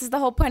 because this is the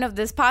whole point of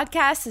this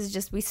podcast, is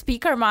just we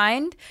speak our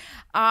mind.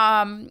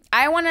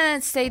 I want to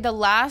say the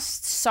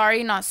last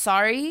sorry, not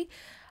sorry.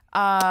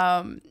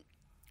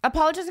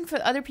 Apologizing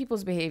for other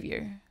people's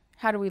behavior.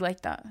 How do we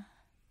like that?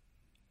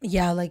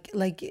 Yeah, like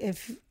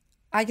if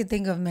I could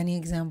think of many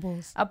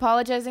examples.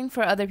 Apologizing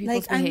for other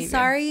people's behavior. I'm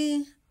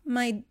sorry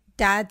my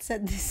dad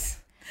said this.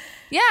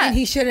 Yeah. And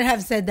he shouldn't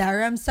have said that.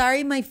 Or I'm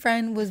sorry my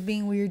friend was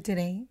being weird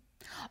today.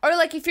 Or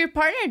like if your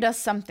partner does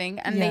something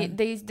and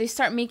they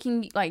start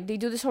making, like they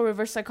do this whole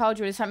reverse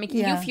psychology where they start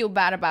making you feel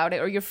bad about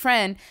it, or your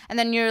friend, and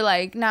then you're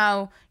like,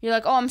 oh,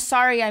 I'm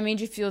sorry I made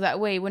you feel that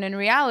way, when in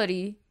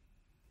reality,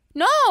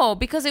 no,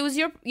 because it was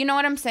you know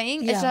what I'm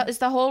saying? Yeah. It's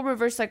the whole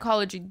reverse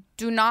psychology.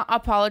 Do not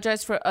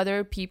apologize for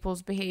other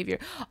people's behavior.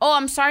 Oh,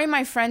 I'm sorry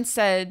my friend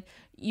said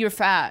you're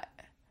fat.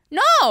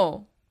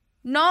 No,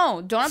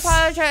 No, don't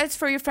apologize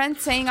for your friend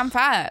saying I'm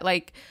fat.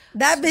 Like,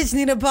 that bitch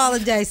need to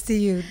apologize to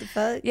you. The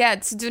fuck? Yeah,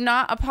 do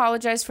not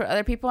apologize for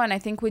other people. And I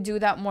think we do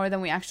that more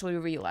than we actually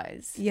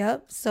realize.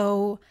 Yep.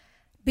 So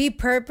be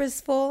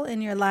purposeful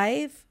in your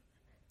life.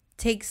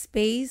 Take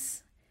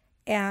space.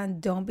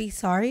 And don't be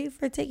sorry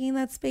for taking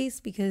that space,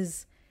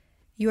 because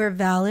you are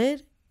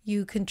valid.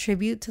 You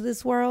contribute to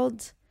this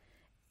world.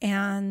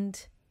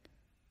 And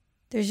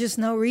there's just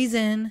no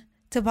reason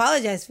to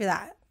apologize for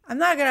that. I'm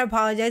not going to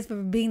apologize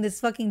for being this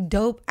fucking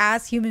dope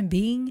ass human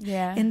being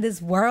in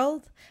this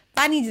world. If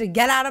I need you to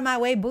get out of my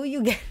way, boo,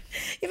 you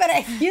better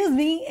excuse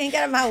me and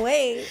get out of my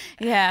way.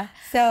 Yeah.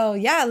 So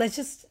yeah, let's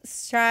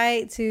just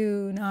try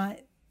to not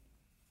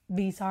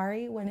be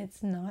sorry when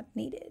it's not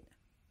needed.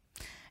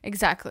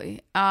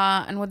 Exactly.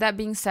 And with that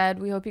being said,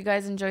 we hope you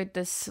guys enjoyed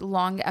this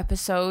long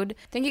episode.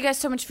 Thank you guys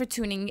so much for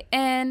tuning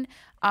in.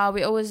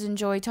 We always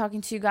enjoy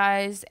talking to you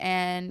guys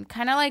and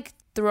kind of like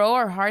throw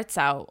our hearts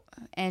out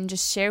and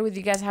just share with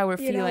you guys how we're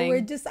feeling.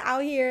 We're just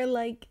out here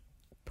like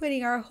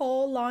putting our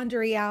whole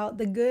laundry out,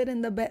 the good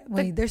and the bad.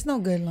 Wait, there's no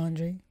good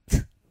laundry.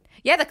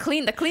 Yeah, the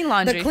clean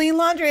laundry. The clean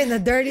laundry and the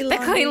dirty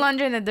laundry. The clean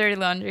laundry and the dirty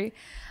laundry.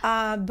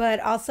 But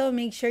also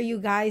make sure you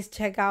guys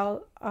check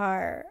out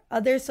our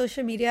other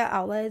social media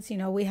outlets. You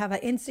know, we have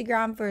an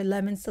Instagram for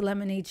Lemons to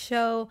Lemonade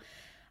Show.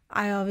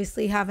 I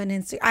obviously have an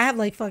Instagram. I have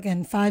like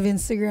fucking 5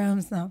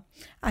 Instagrams. No,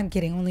 I'm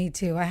kidding. Only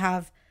 2. I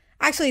have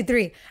actually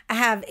 3. I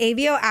have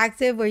AVO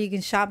Active, where you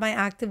can shop my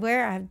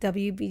activewear. I have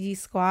WBG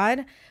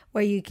Squad,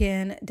 where you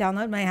can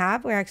download my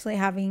app. We're actually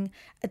having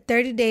a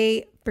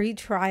 30-day free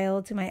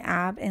trial to my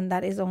app, and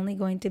that is only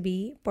going to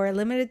be for a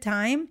limited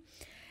time.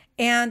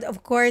 And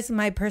of course,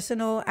 my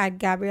personal at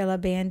Gabriella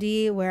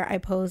Bandy, where I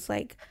post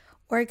like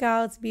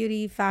workouts,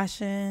 beauty,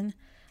 fashion.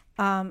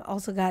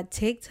 Also got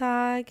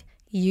TikTok,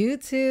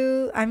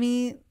 YouTube. I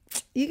mean,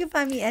 you can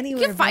find me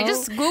anywhere. You can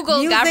just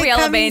Google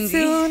Gabriella Bandy.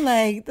 Soon,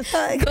 like the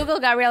fuck. Google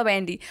Gabriella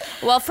Bandy.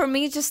 Well, for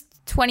me, just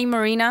 20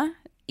 Marina,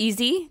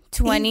 easy.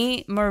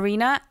 20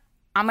 Marina.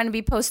 I'm going to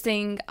be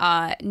posting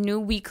new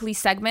weekly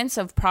segments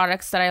of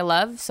products that I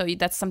love. So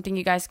that's something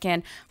you guys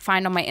can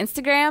find on my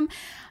Instagram.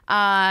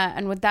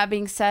 And with that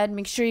being said,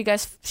 make sure you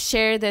guys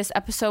share this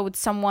episode with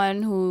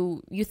someone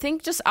who you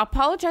think just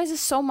apologizes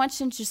so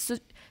much and just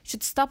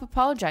should stop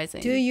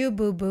apologizing. Do you,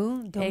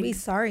 boo-boo. Don't be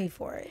sorry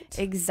for it.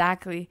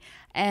 Exactly.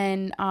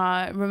 And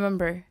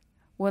remember,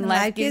 when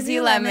life gives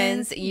you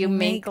lemons, you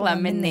make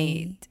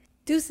lemonade.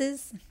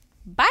 Deuces.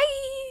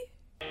 Bye.